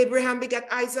 Abraham begat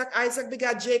Isaac, Isaac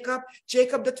begat Jacob,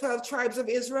 Jacob the 12 tribes of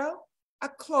Israel. A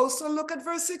closer look at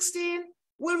verse 16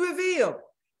 will reveal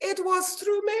it was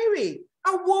through Mary,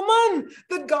 a woman,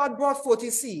 that God brought forth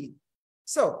his seed.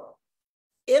 So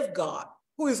if God,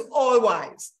 who is all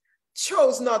wise,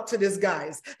 chose not to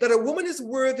disguise that a woman is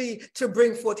worthy to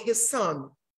bring forth his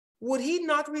son, would he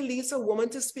not release a woman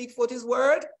to speak forth his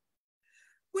word?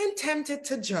 When tempted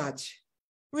to judge,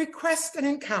 requested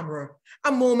in camera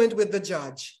a moment with the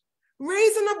judge.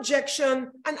 Raise an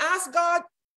objection and ask God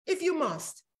if you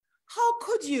must. How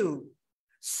could you,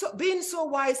 being so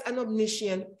wise and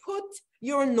omniscient, put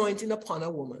your anointing upon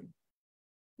a woman?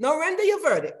 Now render your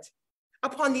verdict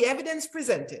upon the evidence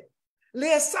presented.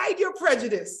 Lay aside your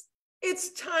prejudice.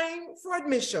 It's time for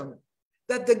admission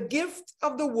that the gift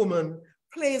of the woman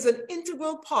plays an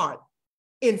integral part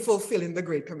in fulfilling the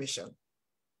Great Commission.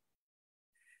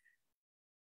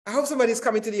 I hope somebody's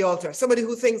coming to the altar, somebody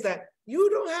who thinks that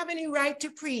you don't have any right to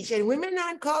preach and women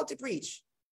aren't called to preach.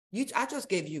 I just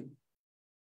gave you.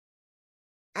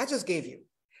 So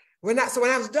when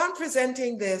I was done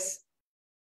presenting this,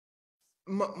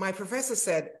 my professor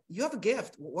said, "You have a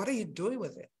gift. What are you doing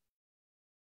with it?"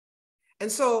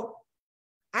 And so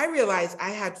I realized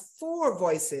I had 4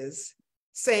 voices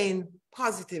saying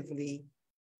positively,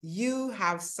 you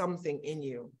have something in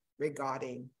you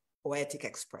regarding poetic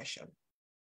expression.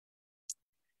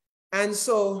 And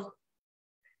so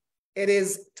it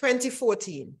is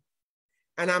 2014.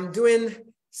 and I'm doing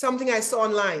something I saw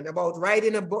online about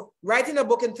writing a book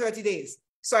in 30 days.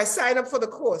 So I signed up for the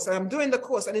course, and I'm doing the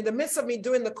course. And in the midst of me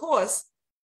doing the course,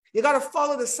 you got to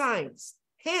follow the signs.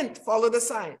 Hint, follow the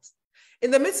signs.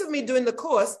 In the midst of me doing the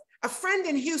course, a friend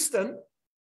in Houston,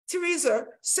 Teresa,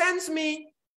 sends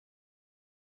me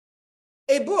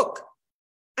a book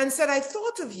and said, I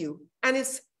thought of you. And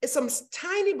it's some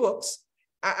tiny books,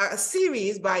 a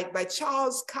series by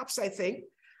Charles Capps, I think.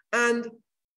 And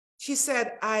she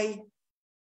said, I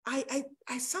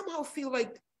somehow feel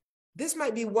like this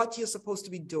might be what you're supposed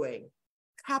to be doing.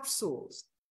 Capsules.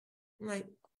 I'm like,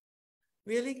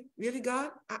 really? Really, God?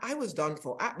 I was done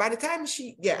for. By the time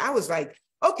I was like,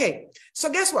 okay,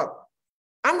 so guess what?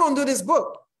 I'm going to do this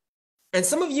book. And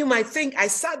some of you might think I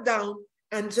sat down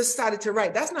and just started to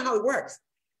write. That's not how it works.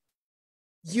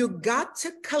 You got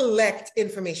to collect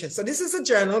information. So this is a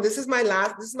journal. This is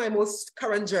my most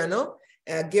current journal.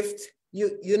 A gift.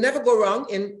 You never go wrong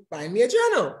in buying me a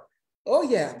journal. Oh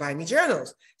yeah, buy me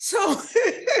journals. So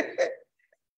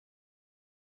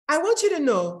I want you to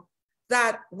know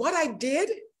that what I did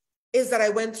is that I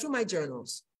went through my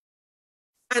journals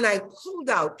and I pulled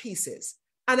out pieces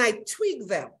and I tweaked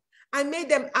them. I made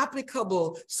them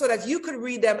applicable so that you could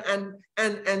read them and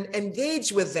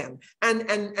engage with them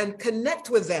and connect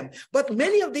with them. But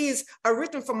many of these are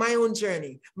written from my own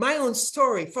journey, my own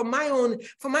story, from my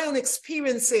own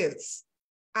experiences.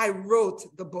 I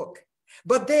wrote the book,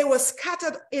 but they were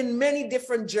scattered in many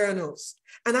different journals.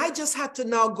 And I just had to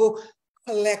now go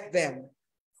collect them,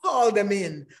 call them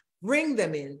in, bring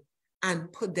them in,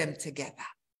 and put them together.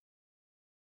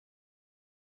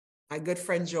 My good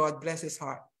friend George, bless his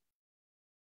heart,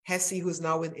 Hesse, who's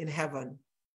now in heaven.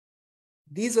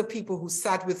 These are people who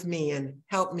sat with me and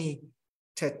helped me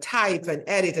to type and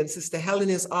edit. And Sister Helen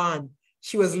is on.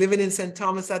 She was living in St.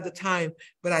 Thomas at the time,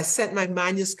 but I sent my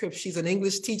manuscript. She's an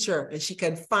English teacher and she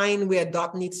can find where a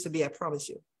dot needs to be, I promise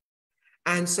you.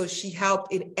 And so she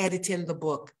helped in editing the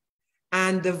book.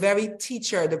 And the very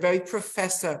teacher, the very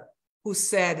professor who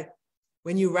said,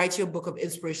 when you write your book of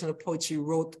inspirational poetry,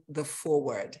 wrote the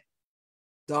foreword,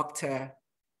 Dr.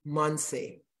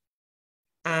 Munsey.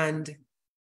 And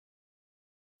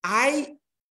I'm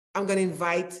going to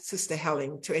invite Sister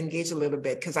Helen to engage a little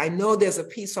bit because I know there's a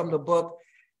piece from the book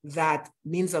that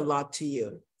means a lot to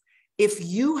you. If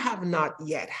you have not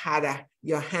yet had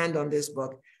your hand on this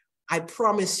book, I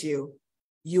promise you,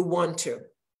 you want to,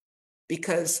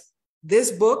 because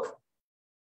this book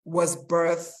was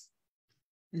birthed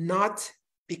not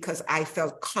because I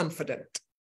felt confident,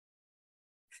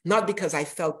 not because I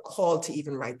felt called to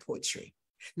even write poetry,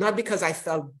 not because I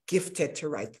felt gifted to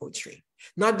write poetry,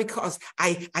 not because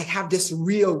I have this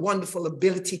real wonderful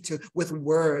ability with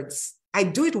words. I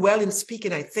do it well in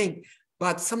speaking, I think,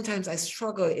 but sometimes I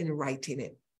struggle in writing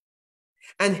it.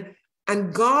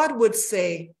 And God would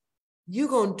say, you're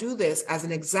going to do this as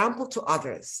an example to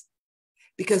others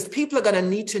because people are going to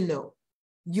need to know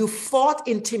you fought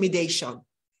intimidation.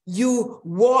 You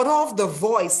ward off the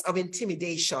voice of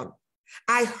intimidation.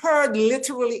 I heard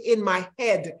literally in my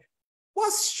head,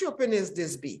 what stripping is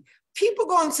this be? People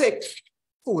going to say,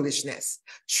 foolishness.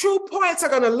 True poets are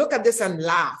going to look at this and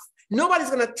laugh. Nobody's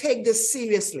going to take this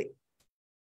seriously.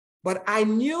 But I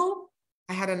knew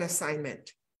I had an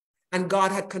assignment. And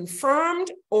God had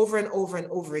confirmed over and over and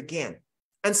over again.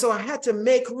 And so I had to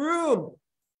make room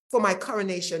for my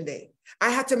coronation day. I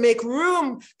had to make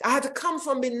room. I had to come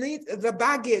from beneath the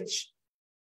baggage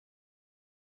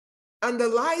and the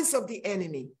lies of the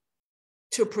enemy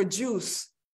to produce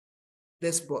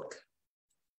this book.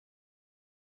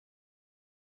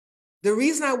 The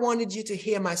reason I wanted you to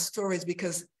hear my story is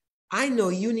because I know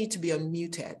you need to be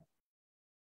unmuted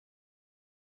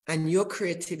and your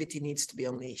creativity needs to be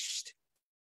unleashed.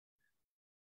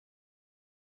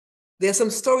 There's some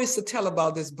stories to tell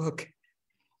about this book,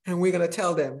 and we're going to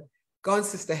tell them. Go on,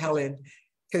 Sister Helen,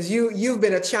 because you've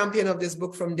been a champion of this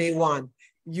book from day one.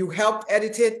 You helped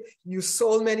edit it, you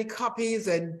sold many copies,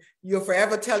 and you're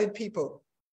forever telling people.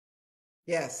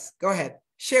 Yes, go ahead.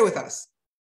 Share with us.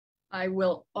 I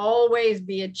will always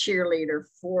be a cheerleader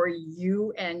for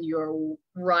you and your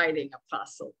writing,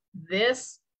 Apostle.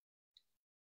 This,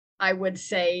 I would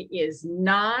say, is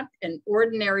not an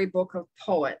ordinary book of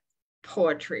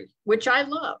poetry, which I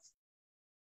love,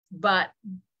 but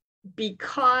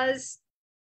because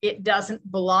it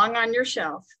doesn't belong on your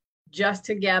shelf just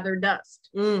to gather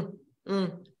dust.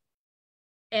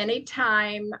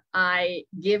 Anytime I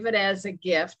give it as a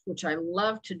gift, which I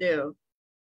love to do,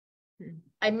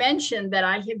 I mentioned that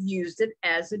I have used it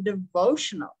as a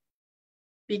devotional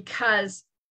because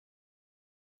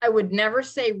I would never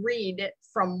say read it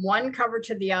from one cover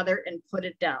to the other and put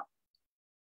it down.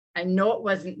 I know it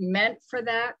wasn't meant for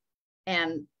that,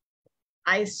 and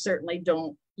I certainly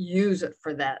don't use it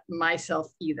for that myself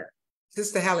either.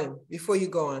 Sister Helen, before you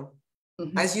go on,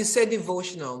 as you said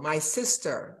devotional, my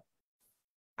sister,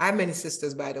 I have many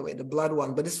sisters, by the way, the blood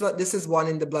one, but this is one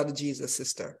in the blood of Jesus,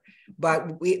 sister.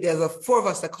 But there's four of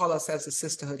us that call ourselves a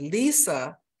sisterhood.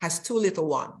 Lisa has two little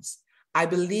ones. I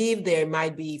believe there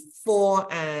might be 4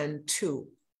 and 2.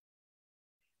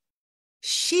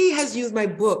 She has used my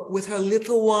book with her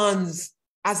little ones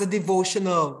as a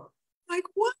devotional. Like,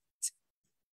 what?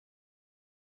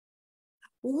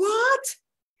 What?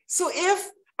 So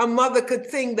if a mother could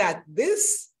think that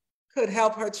this could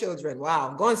help her children,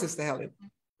 wow. Go on, Sister Helen.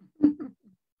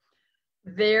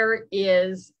 There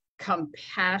is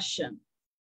compassion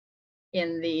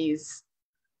in these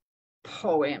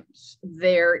poems.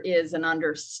 There is an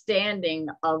understanding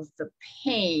of the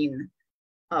pain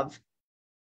of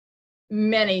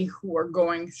many who are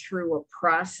going through a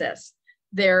process.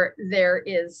 There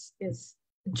is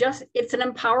just, it's an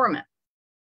empowerment,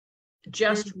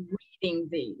 just reading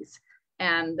these.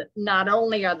 And not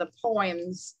only are the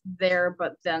poems there,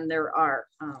 but then there are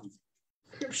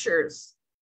scriptures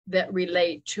that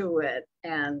relate to it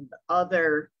and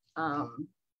other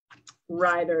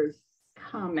writers'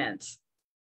 comments.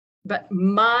 But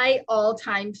my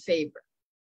all-time favorite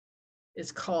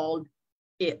is called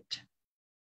It.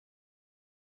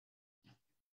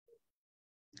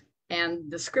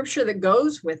 And the scripture that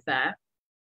goes with that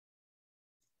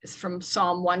is from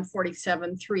Psalm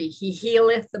 147:3. He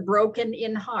healeth the broken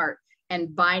in heart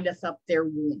and bindeth up their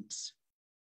wounds.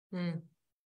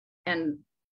 And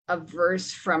a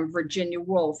verse from Virginia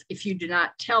Woolf: if you do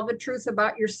not tell the truth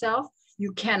about yourself,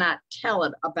 you cannot tell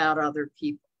it about other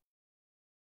people.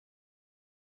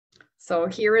 So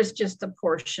here is just a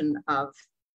portion of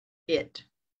it.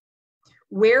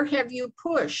 Where have you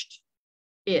pushed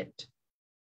it?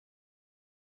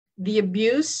 The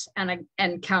abuse and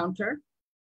encounter,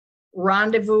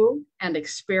 rendezvous and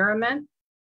experiment.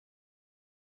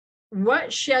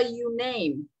 What shall you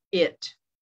name it?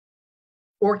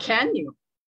 Or can you?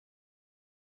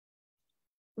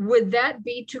 Would that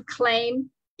be to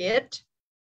claim it?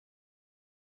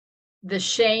 The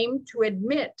shame to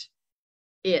admit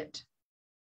it?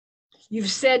 You've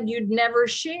said you'd never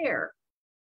share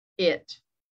it.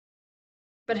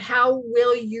 But how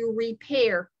will you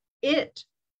repair it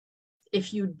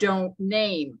if you don't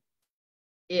name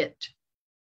it?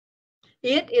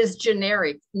 It is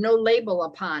generic, no label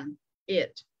upon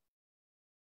it.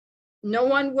 No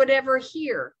one would ever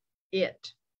hear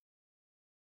it.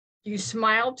 You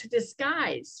smile to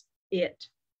disguise it,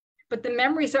 but the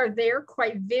memories are there,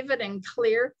 quite vivid and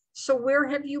clear. So where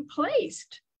have you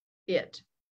placed it?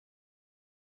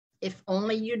 If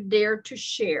only you dare to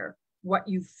share what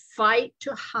you fight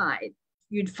to hide,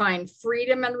 you'd find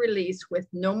freedom and release with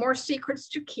no more secrets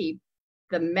to keep.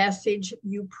 The message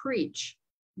you preach,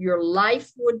 your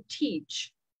life would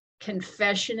teach.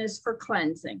 Confession is for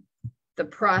cleansing. The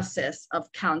process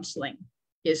of counseling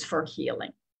is for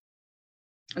healing.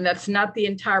 And that's not the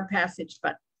entire passage,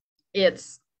 but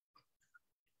it's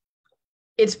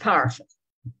powerful.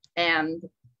 And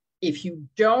if you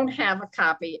don't have a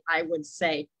copy, I would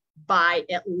say buy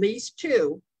at least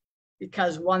 2,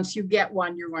 because once you get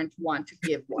one, you're going to want to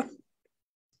give one.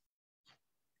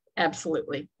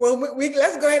 Absolutely. Well,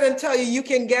 let's go ahead and tell you, you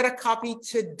can get a copy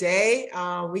today.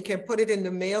 We can put it in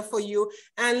the mail for you.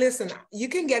 And listen, you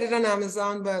can get it on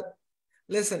Amazon, but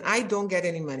listen, I don't get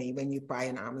any money when you buy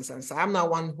on Amazon. So I'm not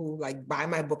one who like buy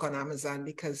my book on Amazon,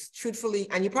 because truthfully,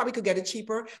 and you probably could get it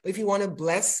cheaper, but if you want to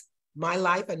bless my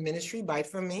life and ministry, buy it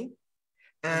from me.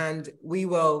 And we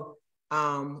will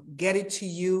get it to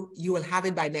you. You will have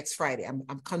it by next Friday. I'm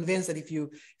convinced that if you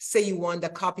say you want a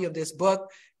copy of this book,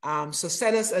 so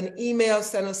send us an email,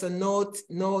 send us a note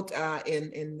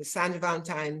in the Sandra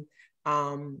Valentine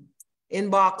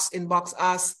inbox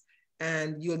us,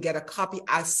 and you'll get a copy,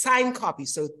 a signed copy.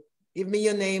 So give me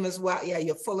your name as well. Yeah,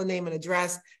 your full name and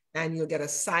address, and you'll get a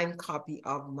signed copy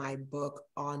of my book,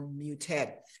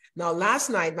 UnMuted. Now, last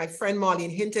night, my friend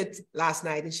Marlene hinted last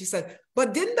night, and she said,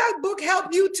 but didn't that book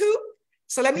help you too?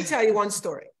 So let me tell you one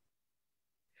story.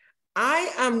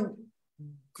 I am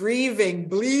grieving,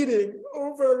 bleeding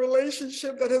over a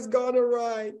relationship that has gone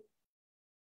awry.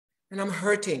 And I'm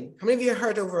hurting. How many of you are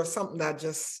hurt over something that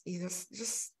just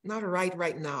not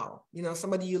right now? You know,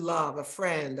 somebody you love, a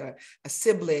friend, a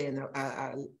sibling,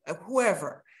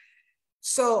 whoever.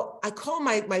 So I call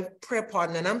my prayer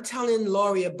partner, and I'm telling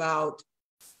Lori about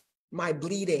my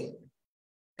bleeding.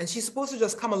 And she's supposed to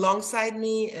just come alongside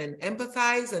me and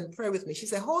empathize and pray with me. She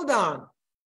said, hold on.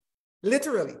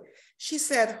 Literally. She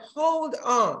said, hold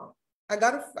on. I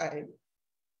got to find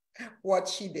what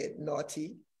she did,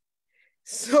 naughty.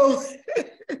 So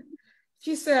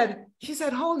she said,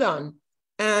 hold on.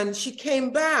 And she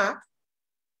came back.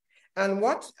 And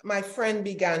what my friend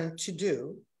began to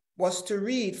do was to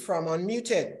read from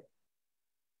UnMuted.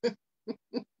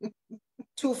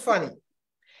 Too funny.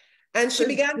 And she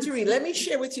began to read. Let me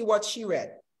share with you what she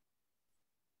read.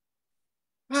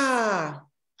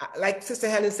 Like Sister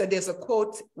Helen said, there's a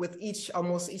quote with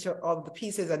almost each of the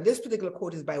pieces. And this particular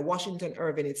quote is by Washington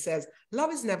Irving. It says,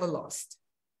 love is never lost.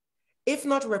 If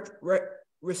not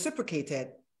reciprocated,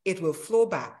 it will flow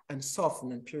back and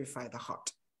soften and purify the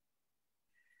heart.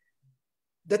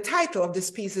 The title of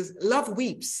this piece is Love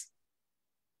Weeps.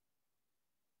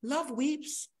 Love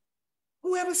weeps.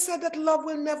 Whoever said that love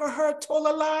will never hurt told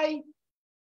a lie.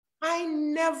 I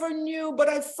never knew, but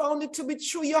I found it to be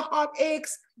true. Your heart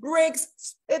aches, breaks,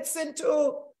 splits in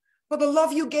two. For the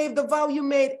love you gave, the vow you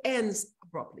made ends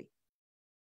abruptly.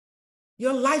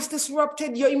 Your life's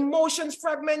disrupted, your emotions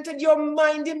fragmented, your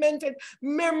mind demented,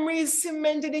 memories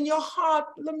cemented in your heart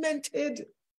lamented,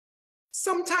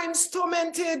 sometimes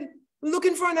tormented,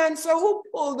 looking for an answer. Who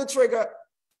pulled the trigger?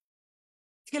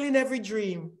 Killing every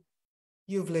dream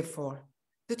you've lived for.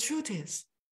 The truth is,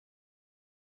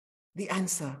 the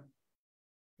answer,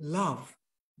 love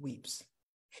weeps.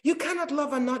 You cannot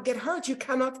love and not get hurt. You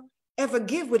cannot ever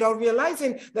give without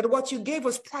realizing that what you gave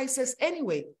was priceless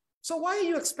anyway. So why are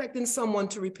you expecting someone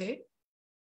to repay?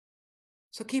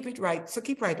 So keep it right. So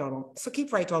keep right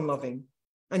on loving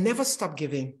and never stop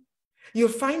giving. You'll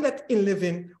find that in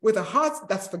living with a heart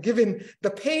that's forgiving,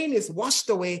 the pain is washed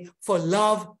away, for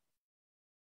love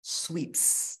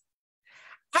sweeps.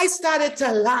 I started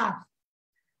to laugh.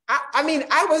 I mean,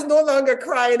 I was no longer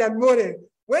crying and mourning.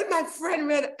 When my friend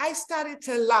read, I started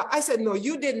to laugh. I said, no,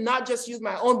 you did not just use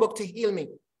my own book to heal me.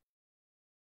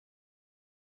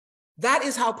 That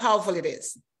is how powerful it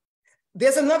is.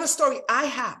 There's another story I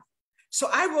have. So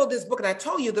I wrote this book, and I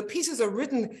told you the pieces are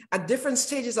written at different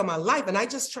stages of my life, and I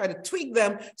just try to tweak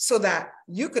them so that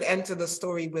you could enter the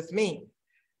story with me.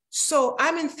 So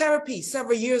I'm in therapy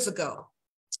several years ago,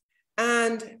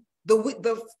 and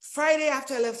the Friday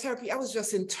after I left therapy, I was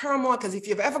just in turmoil, because if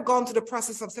you've ever gone through the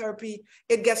process of therapy,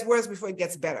 it gets worse before it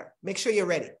gets better. Make sure you're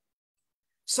ready.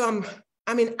 So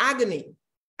I'm in agony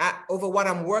over what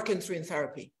I'm working through in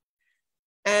therapy.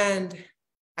 And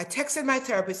I texted my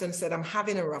therapist and said, I'm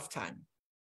having a rough time.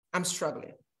 I'm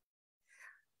struggling.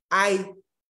 I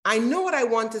know what I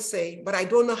want to say, but I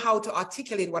don't know how to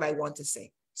articulate what I want to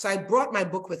say. So I brought my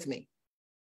book with me.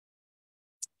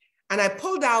 And I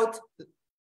pulled out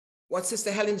what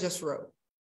Sister Helen just read.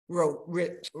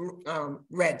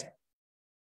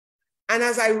 And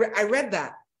as I read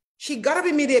that, she got up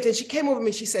immediately and she came over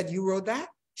me. She said, you wrote that?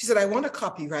 She said, I want a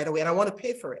copy right away and I want to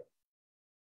pay for it.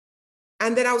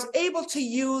 And then I was able to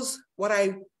use what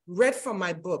I read from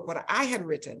my book, what I had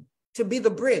written, to be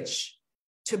the bridge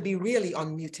to be really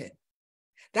unmuted.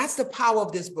 That's the power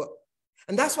of this book.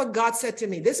 And that's what God said to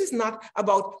me. This is not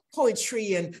about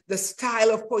poetry and the style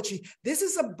of poetry. This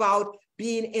is about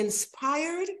being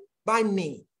inspired by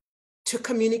me to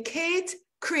communicate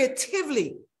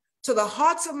creatively to the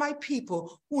hearts of my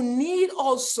people who need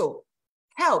also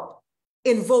help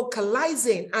in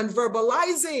vocalizing and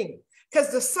verbalizing.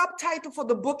 Because the subtitle for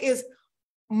the book is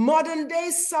Modern Day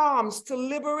Psalms to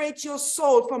Liberate Your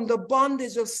Soul from the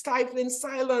Bondage of Stifling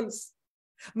Silence.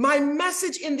 My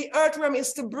message in the earth realm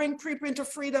is to bring people into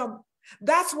freedom.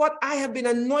 That's what I have been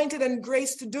anointed and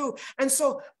graced to do. And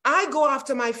so I go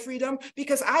after my freedom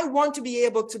because I want to be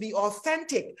able to be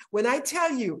authentic. When I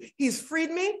tell you he's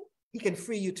freed me, he can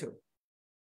free you too.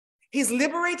 He's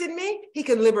liberated me, he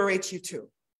can liberate you too.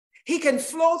 He can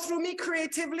flow through me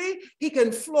creatively. He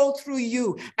can flow through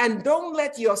you. And don't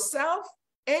let yourself,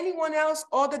 anyone else,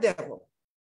 or the devil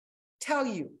tell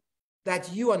you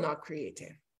that you are not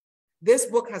creative. This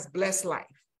book has blessed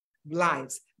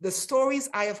lives, the stories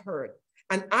I have heard.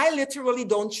 And I literally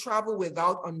don't travel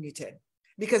without UnMuted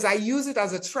because I use it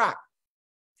as a track.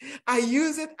 I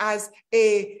use it as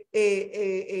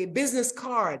a business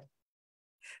card.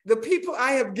 The people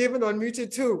I have given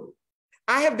UnMuted to,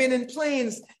 I have been in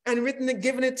planes and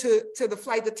given it to the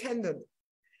flight attendant.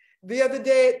 The other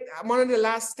day, one of the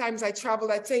last times I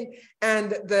traveled, I think, and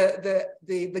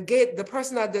the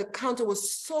person at the counter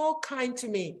was so kind to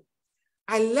me.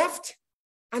 I left,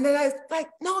 and then I was like,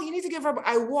 no, you need to give her.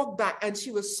 I walked back, and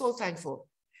she was so thankful.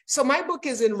 So my book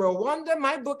is in Rwanda,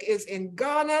 my book is in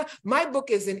Ghana, my book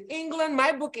is in England,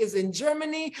 my book is in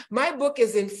Germany, my book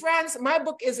is in France, my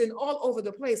book is in all over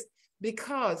the place,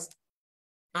 because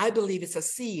I believe it's a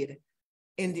seed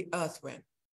in the earth realm.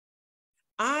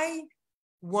 I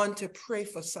want to pray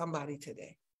for somebody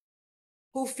today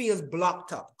who feels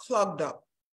blocked up, clogged up,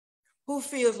 who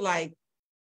feels like,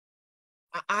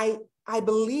 I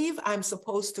believe I'm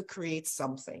supposed to create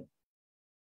something,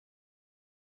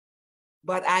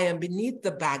 but I am beneath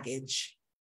the baggage,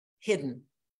 hidden,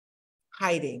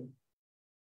 hiding,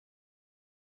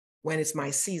 when it's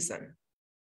my season,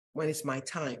 when it's my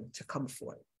time to come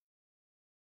forth.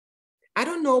 I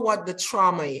don't know what the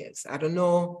trauma is. I don't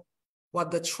know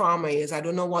what the trauma is. I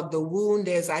don't know what the wound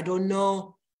is. I don't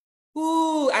know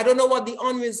I don't know what the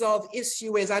unresolved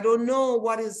issue is. I don't know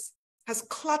what has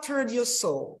cluttered your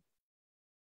soul.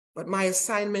 But my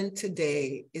assignment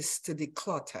today is to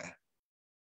declutter,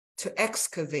 to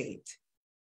excavate.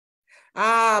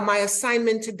 My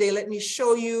assignment today, let me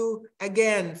show you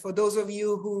again, for those of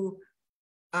you who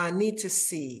need to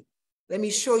see, let me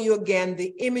show you again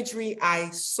the imagery I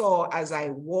saw as I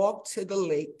walked to the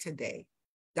lake today,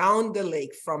 down the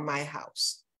lake from my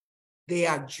house. They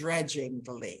are dredging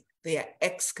the lake. They are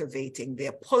excavating.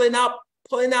 They're pulling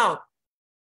out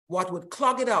what would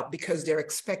clog it up because they're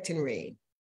expecting rain.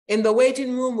 In the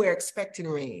waiting room, we're expecting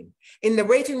rain. In the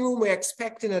waiting room, we're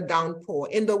expecting a downpour.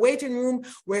 In the waiting room,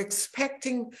 we're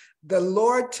expecting the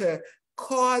Lord to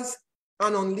cause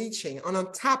an unleashing, an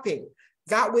untapping,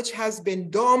 that which has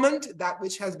been dormant, that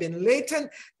which has been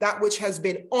latent, that which has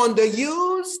been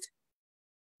underused,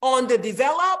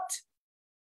 underdeveloped.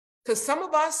 Because some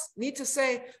of us need to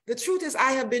say, the truth is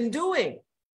I have been doing.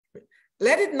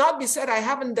 Let it not be said I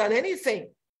haven't done anything.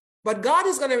 But God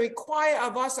is going to require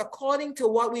of us according to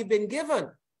what we've been given.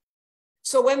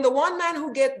 So when the one man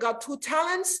who got 2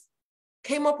 talents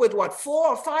came up with 4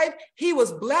 or 5, he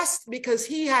was blessed because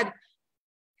he had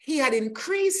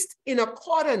increased in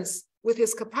accordance with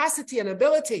his capacity and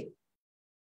ability.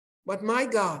 But my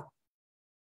God,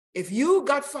 if you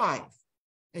got 5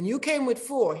 and you came with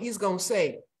 4, he's going to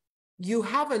say, you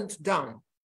haven't done.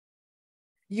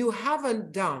 You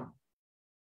haven't done.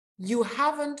 You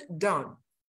haven't done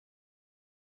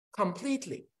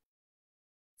completely,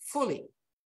 fully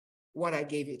what I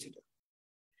gave you to do.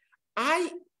 I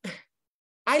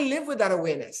live with that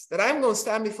awareness that I'm going to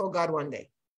stand before God one day.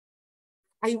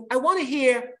 I want to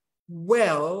hear,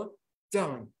 well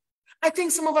done. I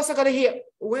think some of us are going to hear,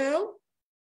 well.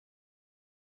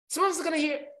 Some of us are going to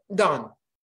hear, done.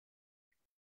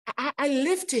 I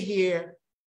live to hear,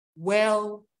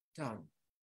 well done.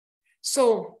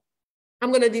 So I'm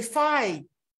going to defy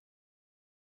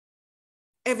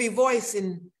every voice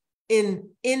in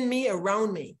me,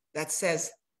 around me, that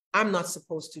says, I'm not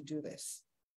supposed to do this.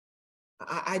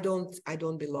 I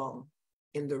don't belong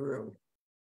in the room.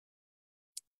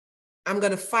 I'm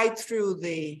going to fight through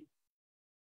the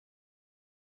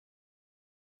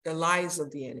lies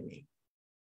of the enemy.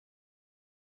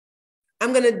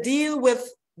 I'm going to deal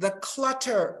with the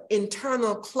clutter,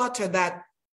 internal clutter that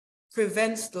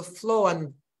prevents the flow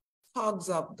and clogs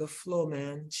up the flow,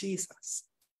 man. Jesus.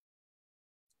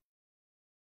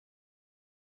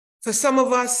 For some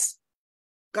of us,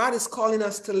 God is calling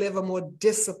us to live a more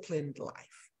disciplined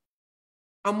life,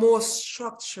 a more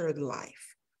structured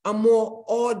life, a more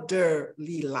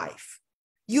orderly life.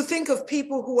 You think of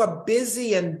people who are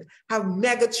busy and have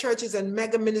mega churches and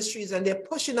mega ministries, and they're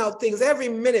pushing out things every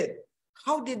minute.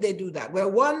 How did they do that?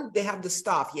 Well, 1, they have the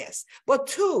staff, yes. But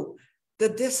 2, the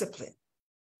discipline.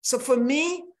 So for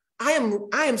me, I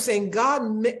am saying God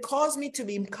caused me to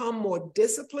become more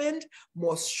disciplined,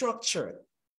 more structured.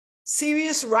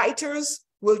 Serious writers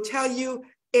will tell you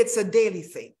it's a daily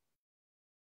thing.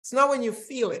 It's not when you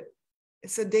feel it.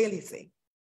 It's a daily thing.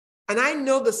 And I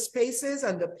know the spaces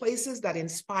and the places that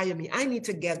inspire me. I need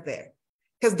to get there.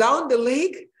 Because down the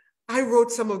lake, I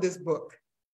wrote some of this book.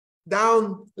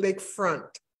 Down lakefront.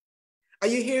 Are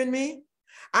you hearing me?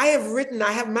 I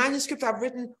have manuscripts I've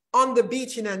written on the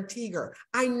beach in Antigua.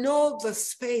 I know the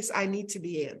space I need to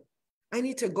be in. I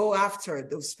need to go after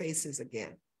those spaces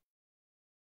again.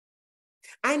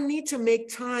 I need to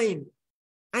make time.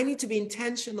 I need to be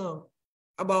intentional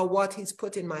about what he's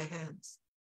put in my hands.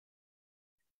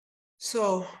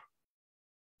 So,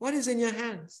 what is in your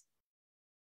hands?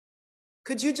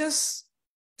 Could you just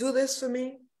do this for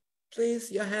me?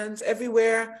 Please, your hands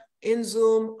everywhere, in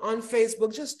Zoom, on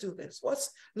Facebook, just do this.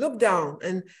 Look down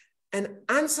and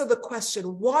answer the question,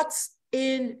 what's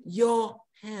in your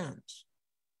hands?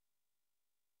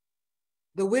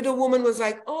 The widow woman was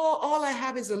like, oh, all I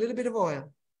have is a little bit of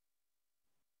oil.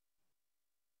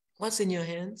 What's in your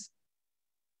hands?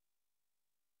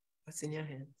 What's in your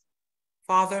hands?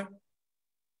 Father?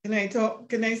 Can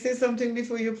I say something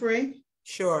before you pray?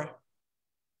 Sure.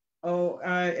 Oh,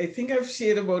 I think I've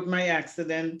shared about my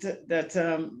accident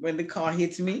that when the car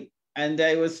hit me and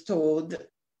I was told,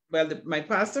 well, my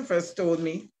pastor first told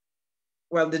me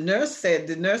well, the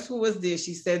nurse who was there,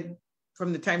 she said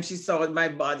from the time she saw my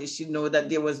body, she knew that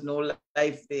there was no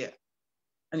life there.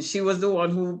 And she was the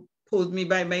one who pulled me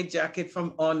by my jacket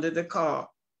from under the car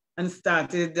and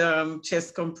started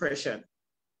chest compression.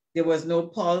 There was no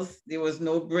pulse, there was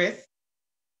no breath.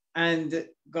 And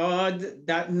God,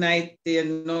 that night, they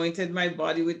anointed my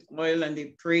body with oil and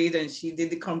they prayed and she did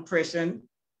the compression.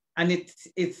 And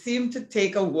it seemed to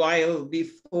take a while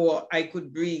before I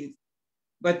could breathe.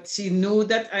 But she knew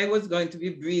that I was going to be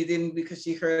breathing because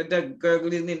she heard the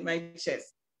gurgling in my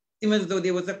chest, even as though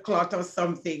there was a clot or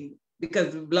something,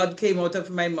 because blood came out of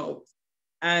my mouth.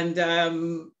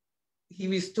 And he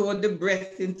restored the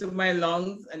breath into my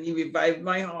lungs and he revived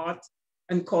my heart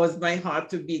and caused my heart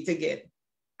to beat again.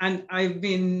 And I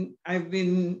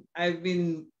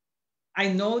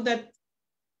know that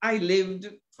I lived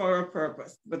for a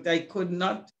purpose, but I could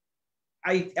not.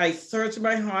 I searched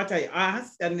my heart, I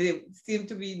asked, and there seemed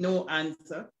to be no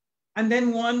answer. And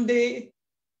then one day,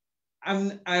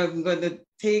 I'm going to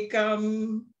take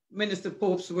Minister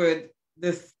Pope's word,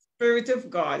 the Spirit of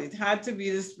God. It had to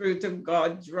be the Spirit of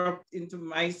God dropped into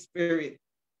my spirit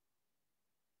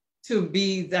to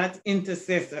be that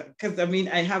intercessor. Because I mean,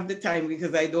 I have the time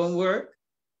because I don't work,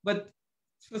 but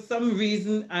for some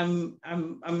reason, I'm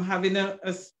having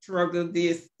a struggle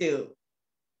there still.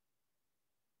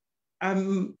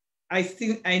 I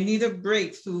think I need a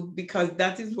breakthrough because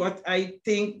that is what I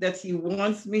think that he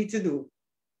wants me to do.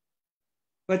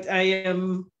 But I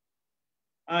don't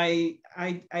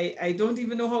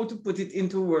even know how to put it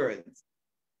into words.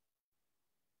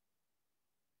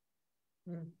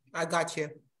 I got you.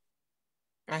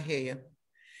 I hear you.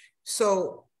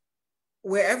 So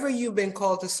wherever you've been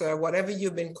called to serve, whatever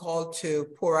you've been called to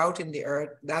pour out in the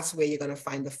earth, that's where you're going to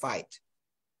find the fight.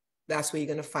 That's where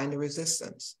you're going to find the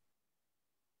resistance.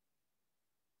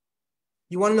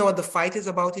 You want to know what the fight is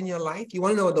about in your life? You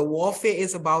want to know what the warfare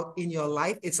is about in your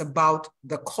life? It's about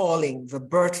the calling, the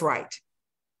birthright,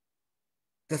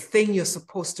 the thing you're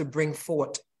supposed to bring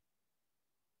forth.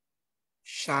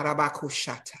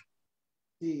 Sharabakushata.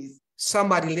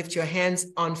 Somebody lift your hands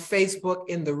on Facebook,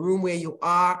 in the room where you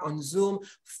are, on Zoom.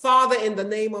 Father, in the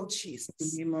name of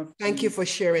Jesus. Thank you for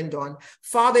sharing, Dawn.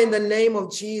 Father, in the name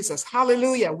of Jesus.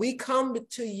 Hallelujah. We come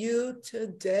to you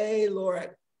today,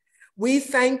 Lord. We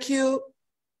thank you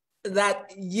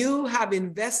that you have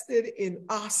invested in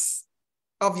us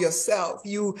of yourself.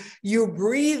 You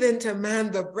breathe into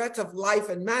man the breath of life,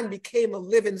 and man became a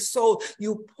living soul.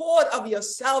 You poured of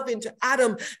yourself into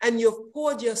Adam, and you've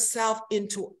poured yourself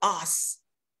into us.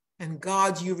 And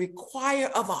God, you require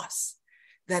of us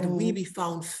that we be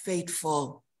found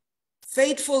faithful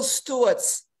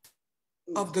stewards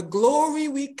of the glory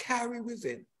we carry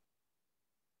within.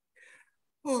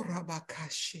 Oh,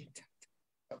 Rabakashita.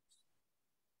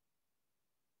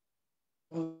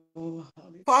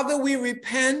 Father, we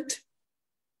repent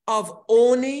of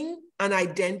owning and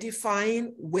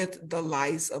identifying with the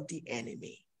lies of the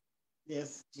enemy.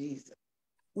 Yes, Jesus.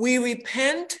 We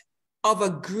repent of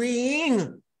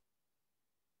agreeing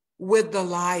with the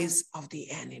lies of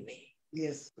the enemy.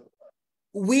 Yes.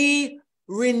 We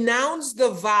renounce the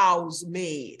vows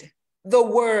made, the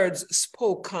words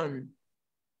spoken.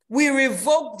 We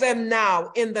revoke them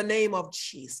now in the name of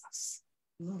Jesus.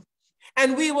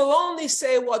 And we will only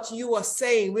say what you are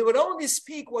saying. We would only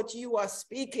speak what you are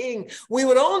speaking. We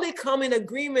would only come in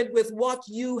agreement with what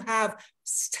you have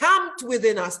stamped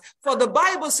within us. For the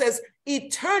Bible says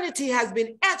eternity has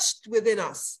been etched within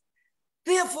us.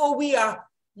 Therefore, we are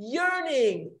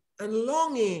yearning and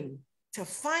longing to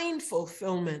find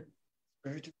fulfillment.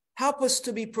 Help us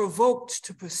to be provoked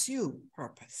to pursue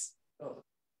purpose.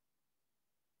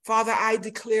 Father, I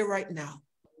declare right now,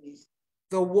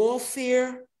 the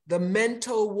warfare, the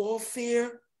mental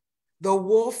warfare, the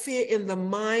warfare in the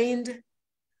mind,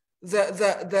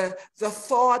 the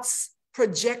thoughts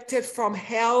projected from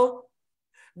hell,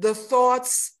 the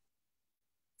thoughts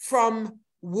from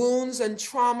wounds and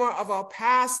trauma of our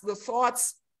past, the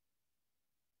thoughts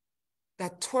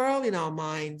that twirl in our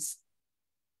minds.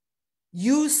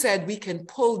 You said we can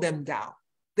pull them down.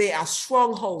 They are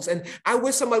strongholds. And I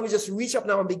wish somebody would just reach up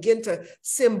now and begin to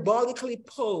symbolically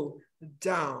pull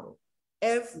down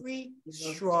every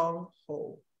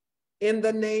stronghold in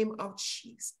the name of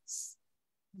Jesus.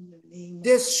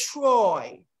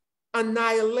 Destroy,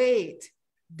 annihilate,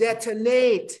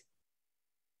 detonate.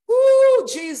 Woo,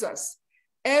 Jesus.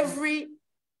 Every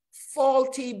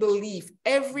faulty belief,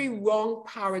 every wrong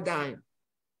paradigm.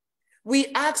 We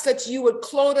ask that you would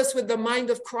clothe us with the mind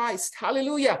of Christ.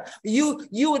 Hallelujah. You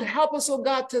would help us, oh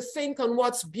God, to think on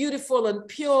what's beautiful and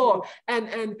pure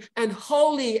and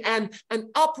holy and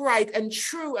upright and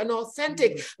true and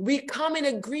authentic. We come in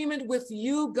agreement with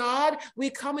you, God. We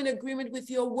come in agreement with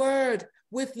your word,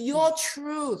 with your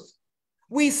truth.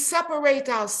 We separate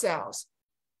ourselves.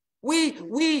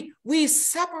 We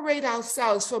separate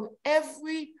ourselves from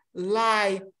every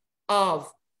lie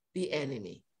of the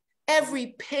enemy,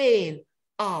 every pain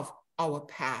of our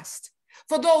past.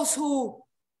 For those who,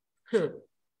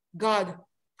 God,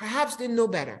 perhaps didn't know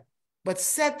better, but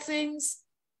said things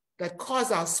that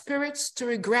cause our spirits to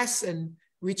regress and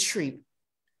retreat,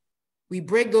 we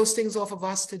break those things off of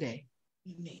us today.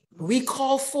 We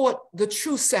call forth the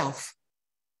true self.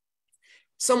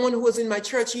 Someone who was in my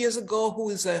church years ago,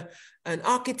 who is an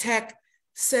architect,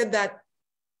 said that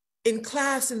in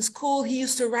class, in school, he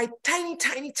used to write tiny,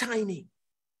 tiny, tiny.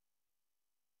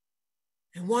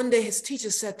 And one day his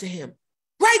teacher said to him,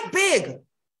 write big,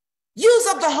 use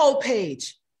up the whole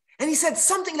page. And he said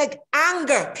something like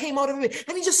anger came out of him.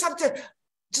 And he just had to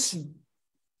just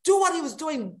do what he was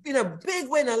doing in a big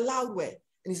way, in a loud way.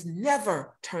 And he's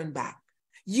never turned back.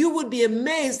 You would be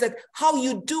amazed at how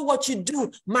you do what you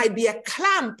do might be a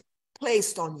clamp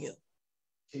placed on you.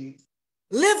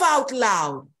 Live out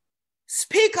loud.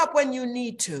 Speak up when you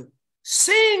need to.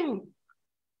 Sing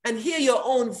and hear your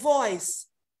own voice.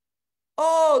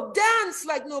 Oh, dance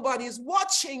like nobody is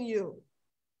watching you.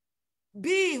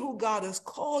 Be who God has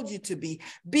called you to be.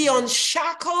 Be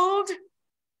unshackled.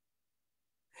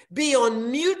 Be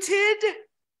unmuted.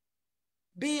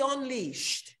 Be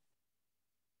unleashed.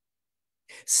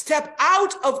 Step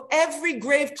out of every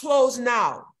grave clothes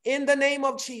now in the name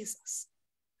of Jesus.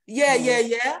 Yeah.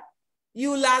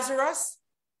 You, Lazarus,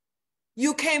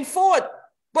 you came forth,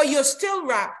 but you're still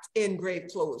wrapped in grave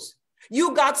clothes.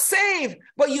 You got saved,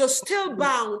 but you're still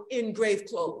bound in grave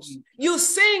clothes. You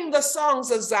sing the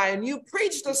songs of Zion. You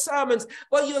preach the sermons,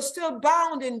 but you're still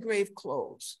bound in grave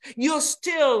clothes. You're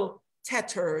still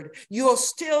tethered. You're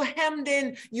still hemmed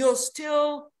in. You're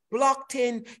still blocked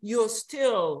in. You're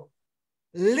still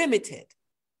limited.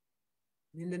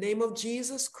 In the name of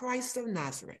Jesus Christ of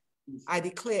Nazareth, I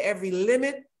declare every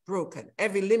limit broken,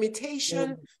 every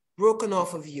limitation broken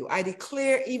off of you. I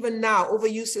declare even now over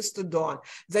you, Sister Dawn,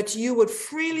 that you would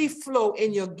freely flow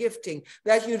in your gifting,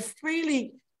 that you'd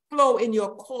freely flow in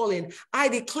your calling. I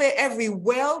declare every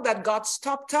well that got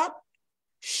stopped up,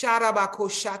 Sharabako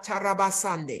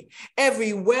Shatarabasande,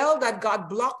 every well that got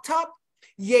blocked up,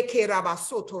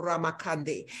 Yekerabasoto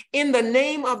Ramakande. In the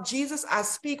name of Jesus, I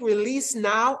speak release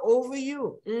now over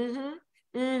you.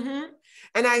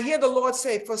 And I hear the Lord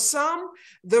say, for some,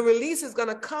 the release is going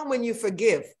to come when you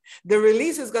forgive. The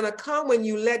release is going to come when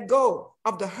you let go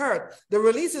of the hurt. The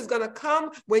release is going to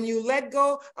come when you let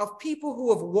go of people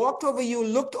who have walked over you,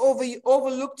 looked over you,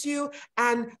 overlooked you,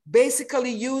 and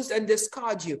basically used and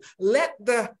discarded you. Let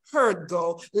the hurt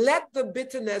go. Let the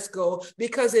bitterness go,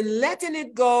 because in letting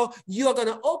it go, you're going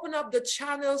to open up the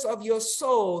channels of your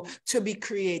soul to be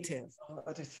creative.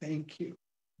 Lord, I thank you.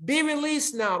 Be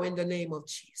released now in the name of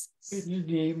Jesus. In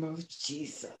the name of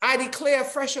Jesus. I declare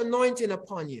fresh anointing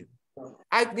upon you.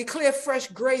 I declare fresh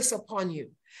grace upon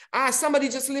you. Somebody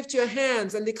just lift your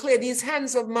hands and declare, these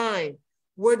hands of mine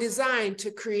were designed to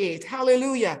create.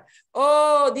 Hallelujah.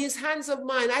 Oh, these hands of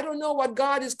mine. I don't know what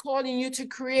God is calling you to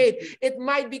create. It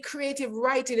might be creative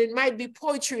writing. It might be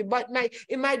poetry, but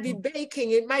it might be baking.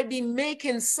 It might be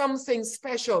making something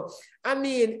special. I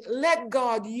mean, let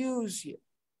God use you.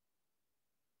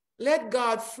 Let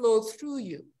God flow through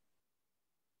you.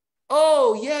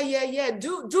 Oh, yeah.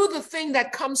 Do the thing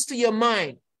that comes to your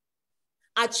mind.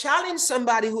 I challenge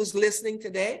somebody who's listening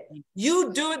today.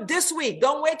 You do it this week.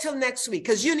 Don't wait till next week,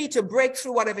 because you need to break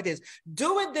through whatever it is.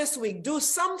 Do it this week. Do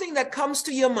something that comes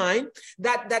to your mind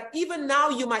that even now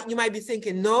you might be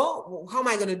thinking, no, how am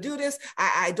I going to do this?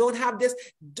 I don't have this.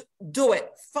 Do it.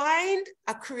 Find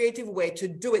a creative way to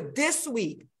do it this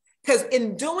week, because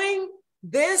in doing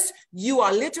this, you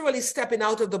are literally stepping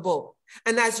out of the boat.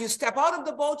 And as you step out of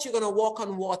the boat, you're going to walk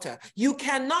on water. You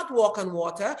cannot walk on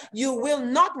water. You will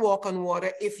not walk on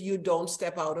water if you don't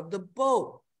step out of the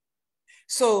boat.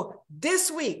 So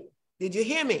this week, did you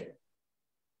hear me?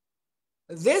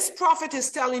 This prophet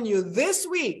is telling you this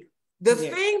week, the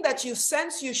thing that you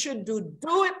sense you should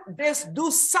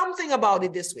do something about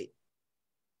it this week.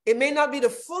 It may not be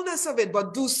the fullness of it,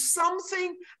 but do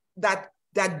something that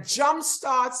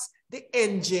jumpstarts the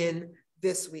engine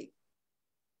this week.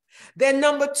 Then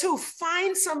number 2,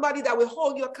 find somebody that will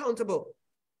hold you accountable.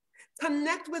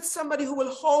 Connect with somebody who will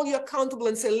hold you accountable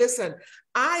and say, listen,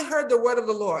 I heard the word of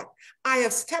the Lord. I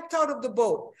have stepped out of the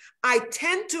boat. I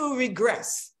tend to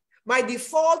regress. My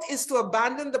default is to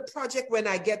abandon the project when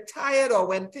I get tired or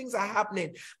when things are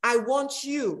happening. I want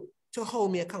you to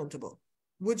hold me accountable.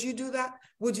 Would you do that?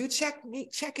 Would you check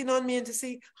in on me and to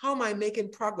see how am I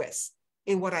making progress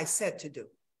in what I said to do?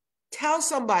 Tell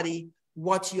somebody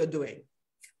what you're doing.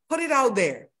 Put it out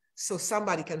there so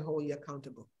somebody can hold you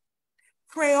accountable.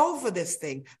 Pray over this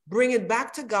thing. Bring it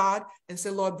back to God and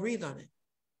say, Lord, breathe on it.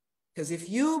 Because if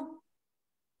you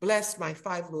bless my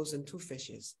 5 loaves and 2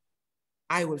 fishes,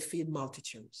 I will feed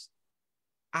multitudes.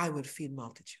 I will feed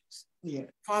multitudes. Yeah.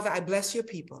 Father, I bless your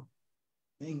people.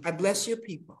 I bless your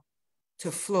people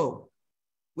to flow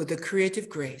with the creative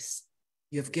grace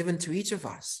you have given to each of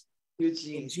us.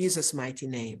 In Jesus' mighty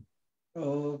name.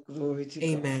 Oh, glory to God.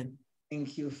 Amen.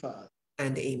 Thank you, Father.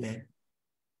 And amen.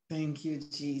 Thank you,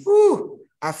 Jesus. Ooh,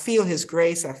 I feel his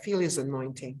grace. I feel his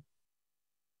anointing.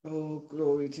 Oh,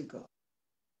 glory to God.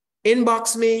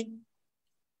 Inbox me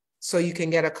so you can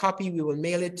get a copy. We will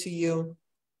mail it to you.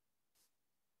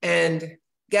 And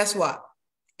guess what?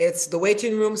 It's the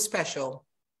waiting room special.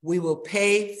 We will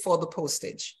pay for the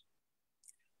postage.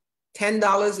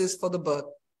 $10 is for the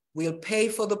book. We'll pay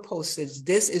for the postage.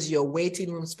 This is your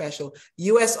waiting room special.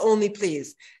 US only,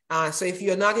 please. So if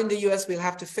you're not in the US, we'll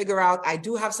have to figure out. I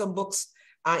do have some books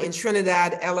in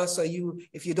Trinidad, Ella. So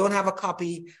if you don't have a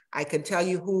copy, I can tell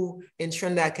you who in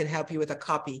Trinidad can help you with a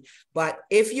copy. But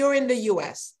if you're in the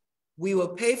US, we will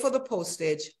pay for the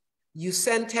postage. You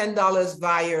send $10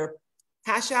 via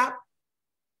Cash App.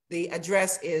 The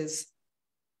address is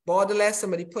borderless.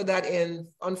 Somebody put that in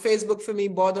on Facebook for me,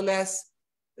 borderless,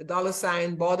 the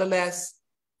 $, borderless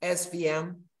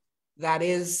SVM. That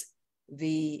is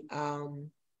the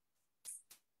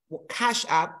Cash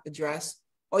App address.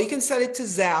 Or you can send it to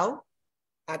Zelle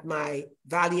at my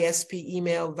Valley SP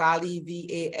email, Valley,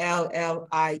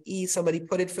 V-A-L-L-I-E. Somebody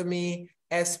put it for me,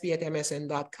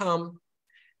 sp@msn.com.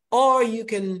 Or you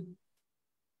can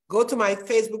go to my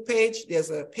Facebook page.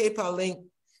 There's a PayPal link.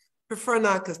 Prefer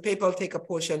not because PayPal takes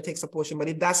a portion, but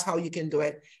if that's how you can do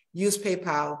it, use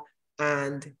PayPal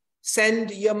and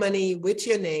send your money with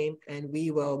your name and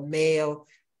we will mail.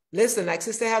 Listen, like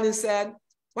Sister Helen said,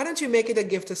 why don't you make it a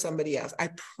gift to somebody else?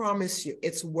 I promise you,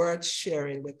 it's worth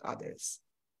sharing with others.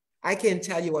 I can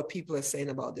tell you what people are saying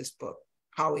about this book,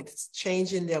 how it's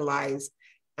changing their lives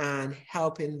and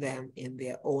helping them in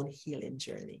their own healing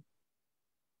journey.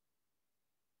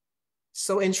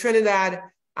 So in Trinidad,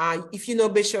 if you know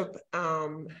Bishop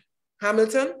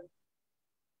Hamilton,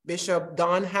 Bishop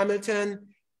Don Hamilton,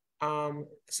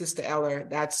 Sister Eller,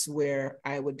 that's where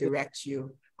I would direct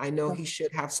you. I know he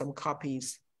should have some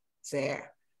copies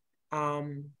there. All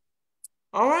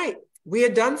right, we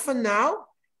are done for now.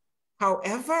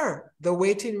 However, the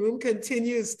waiting room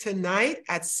continues tonight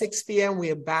at 6 p.m.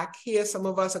 We are back here. Some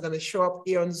of us are going to show up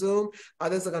here on Zoom.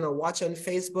 Others are going to watch on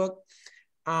Facebook.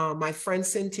 My friend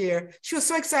Cynthia, she was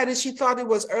so excited. She thought it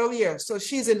was earlier. So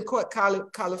she's in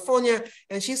California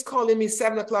and she's calling me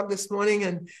 7 o'clock this morning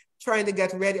and trying to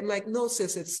get ready. I'm like, no,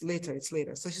 sis, it's later. It's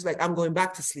later. So she's like, I'm going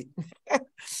back to sleep.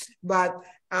 But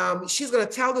she's going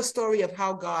to tell the story of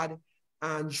how God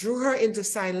drew her into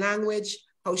sign language,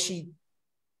 how she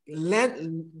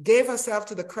gave herself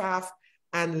to the craft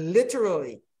and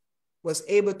literally was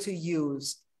able to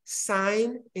use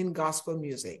sign in gospel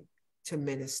music to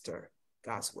minister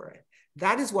God's word.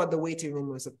 That is what the waiting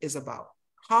room is about.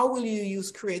 How will you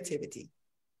use creativity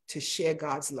to share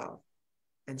God's love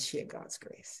and share God's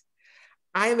grace?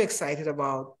 I am excited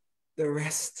about the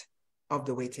rest of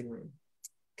the waiting room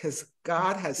because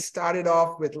God has started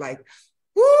off with like,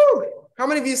 woo! How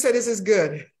many of you say this is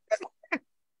good?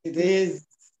 It is.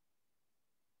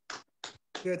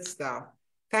 Good stuff.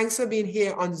 Thanks for being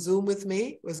here on Zoom with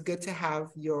me. It was good to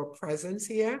have your presence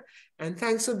here. And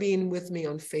thanks for being with me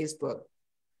on Facebook.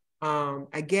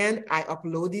 Again, I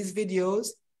upload these videos.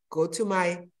 Go to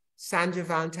my Sandra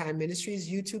Valentine Ministries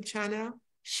YouTube channel.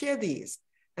 Share these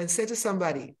and say to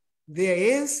somebody, there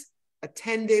is a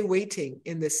 10-day waiting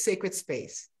in the sacred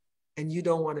space and you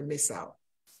don't want to miss out.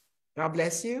 God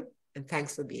bless you and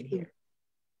thanks for being here.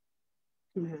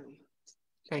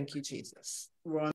 Thank you, Jesus.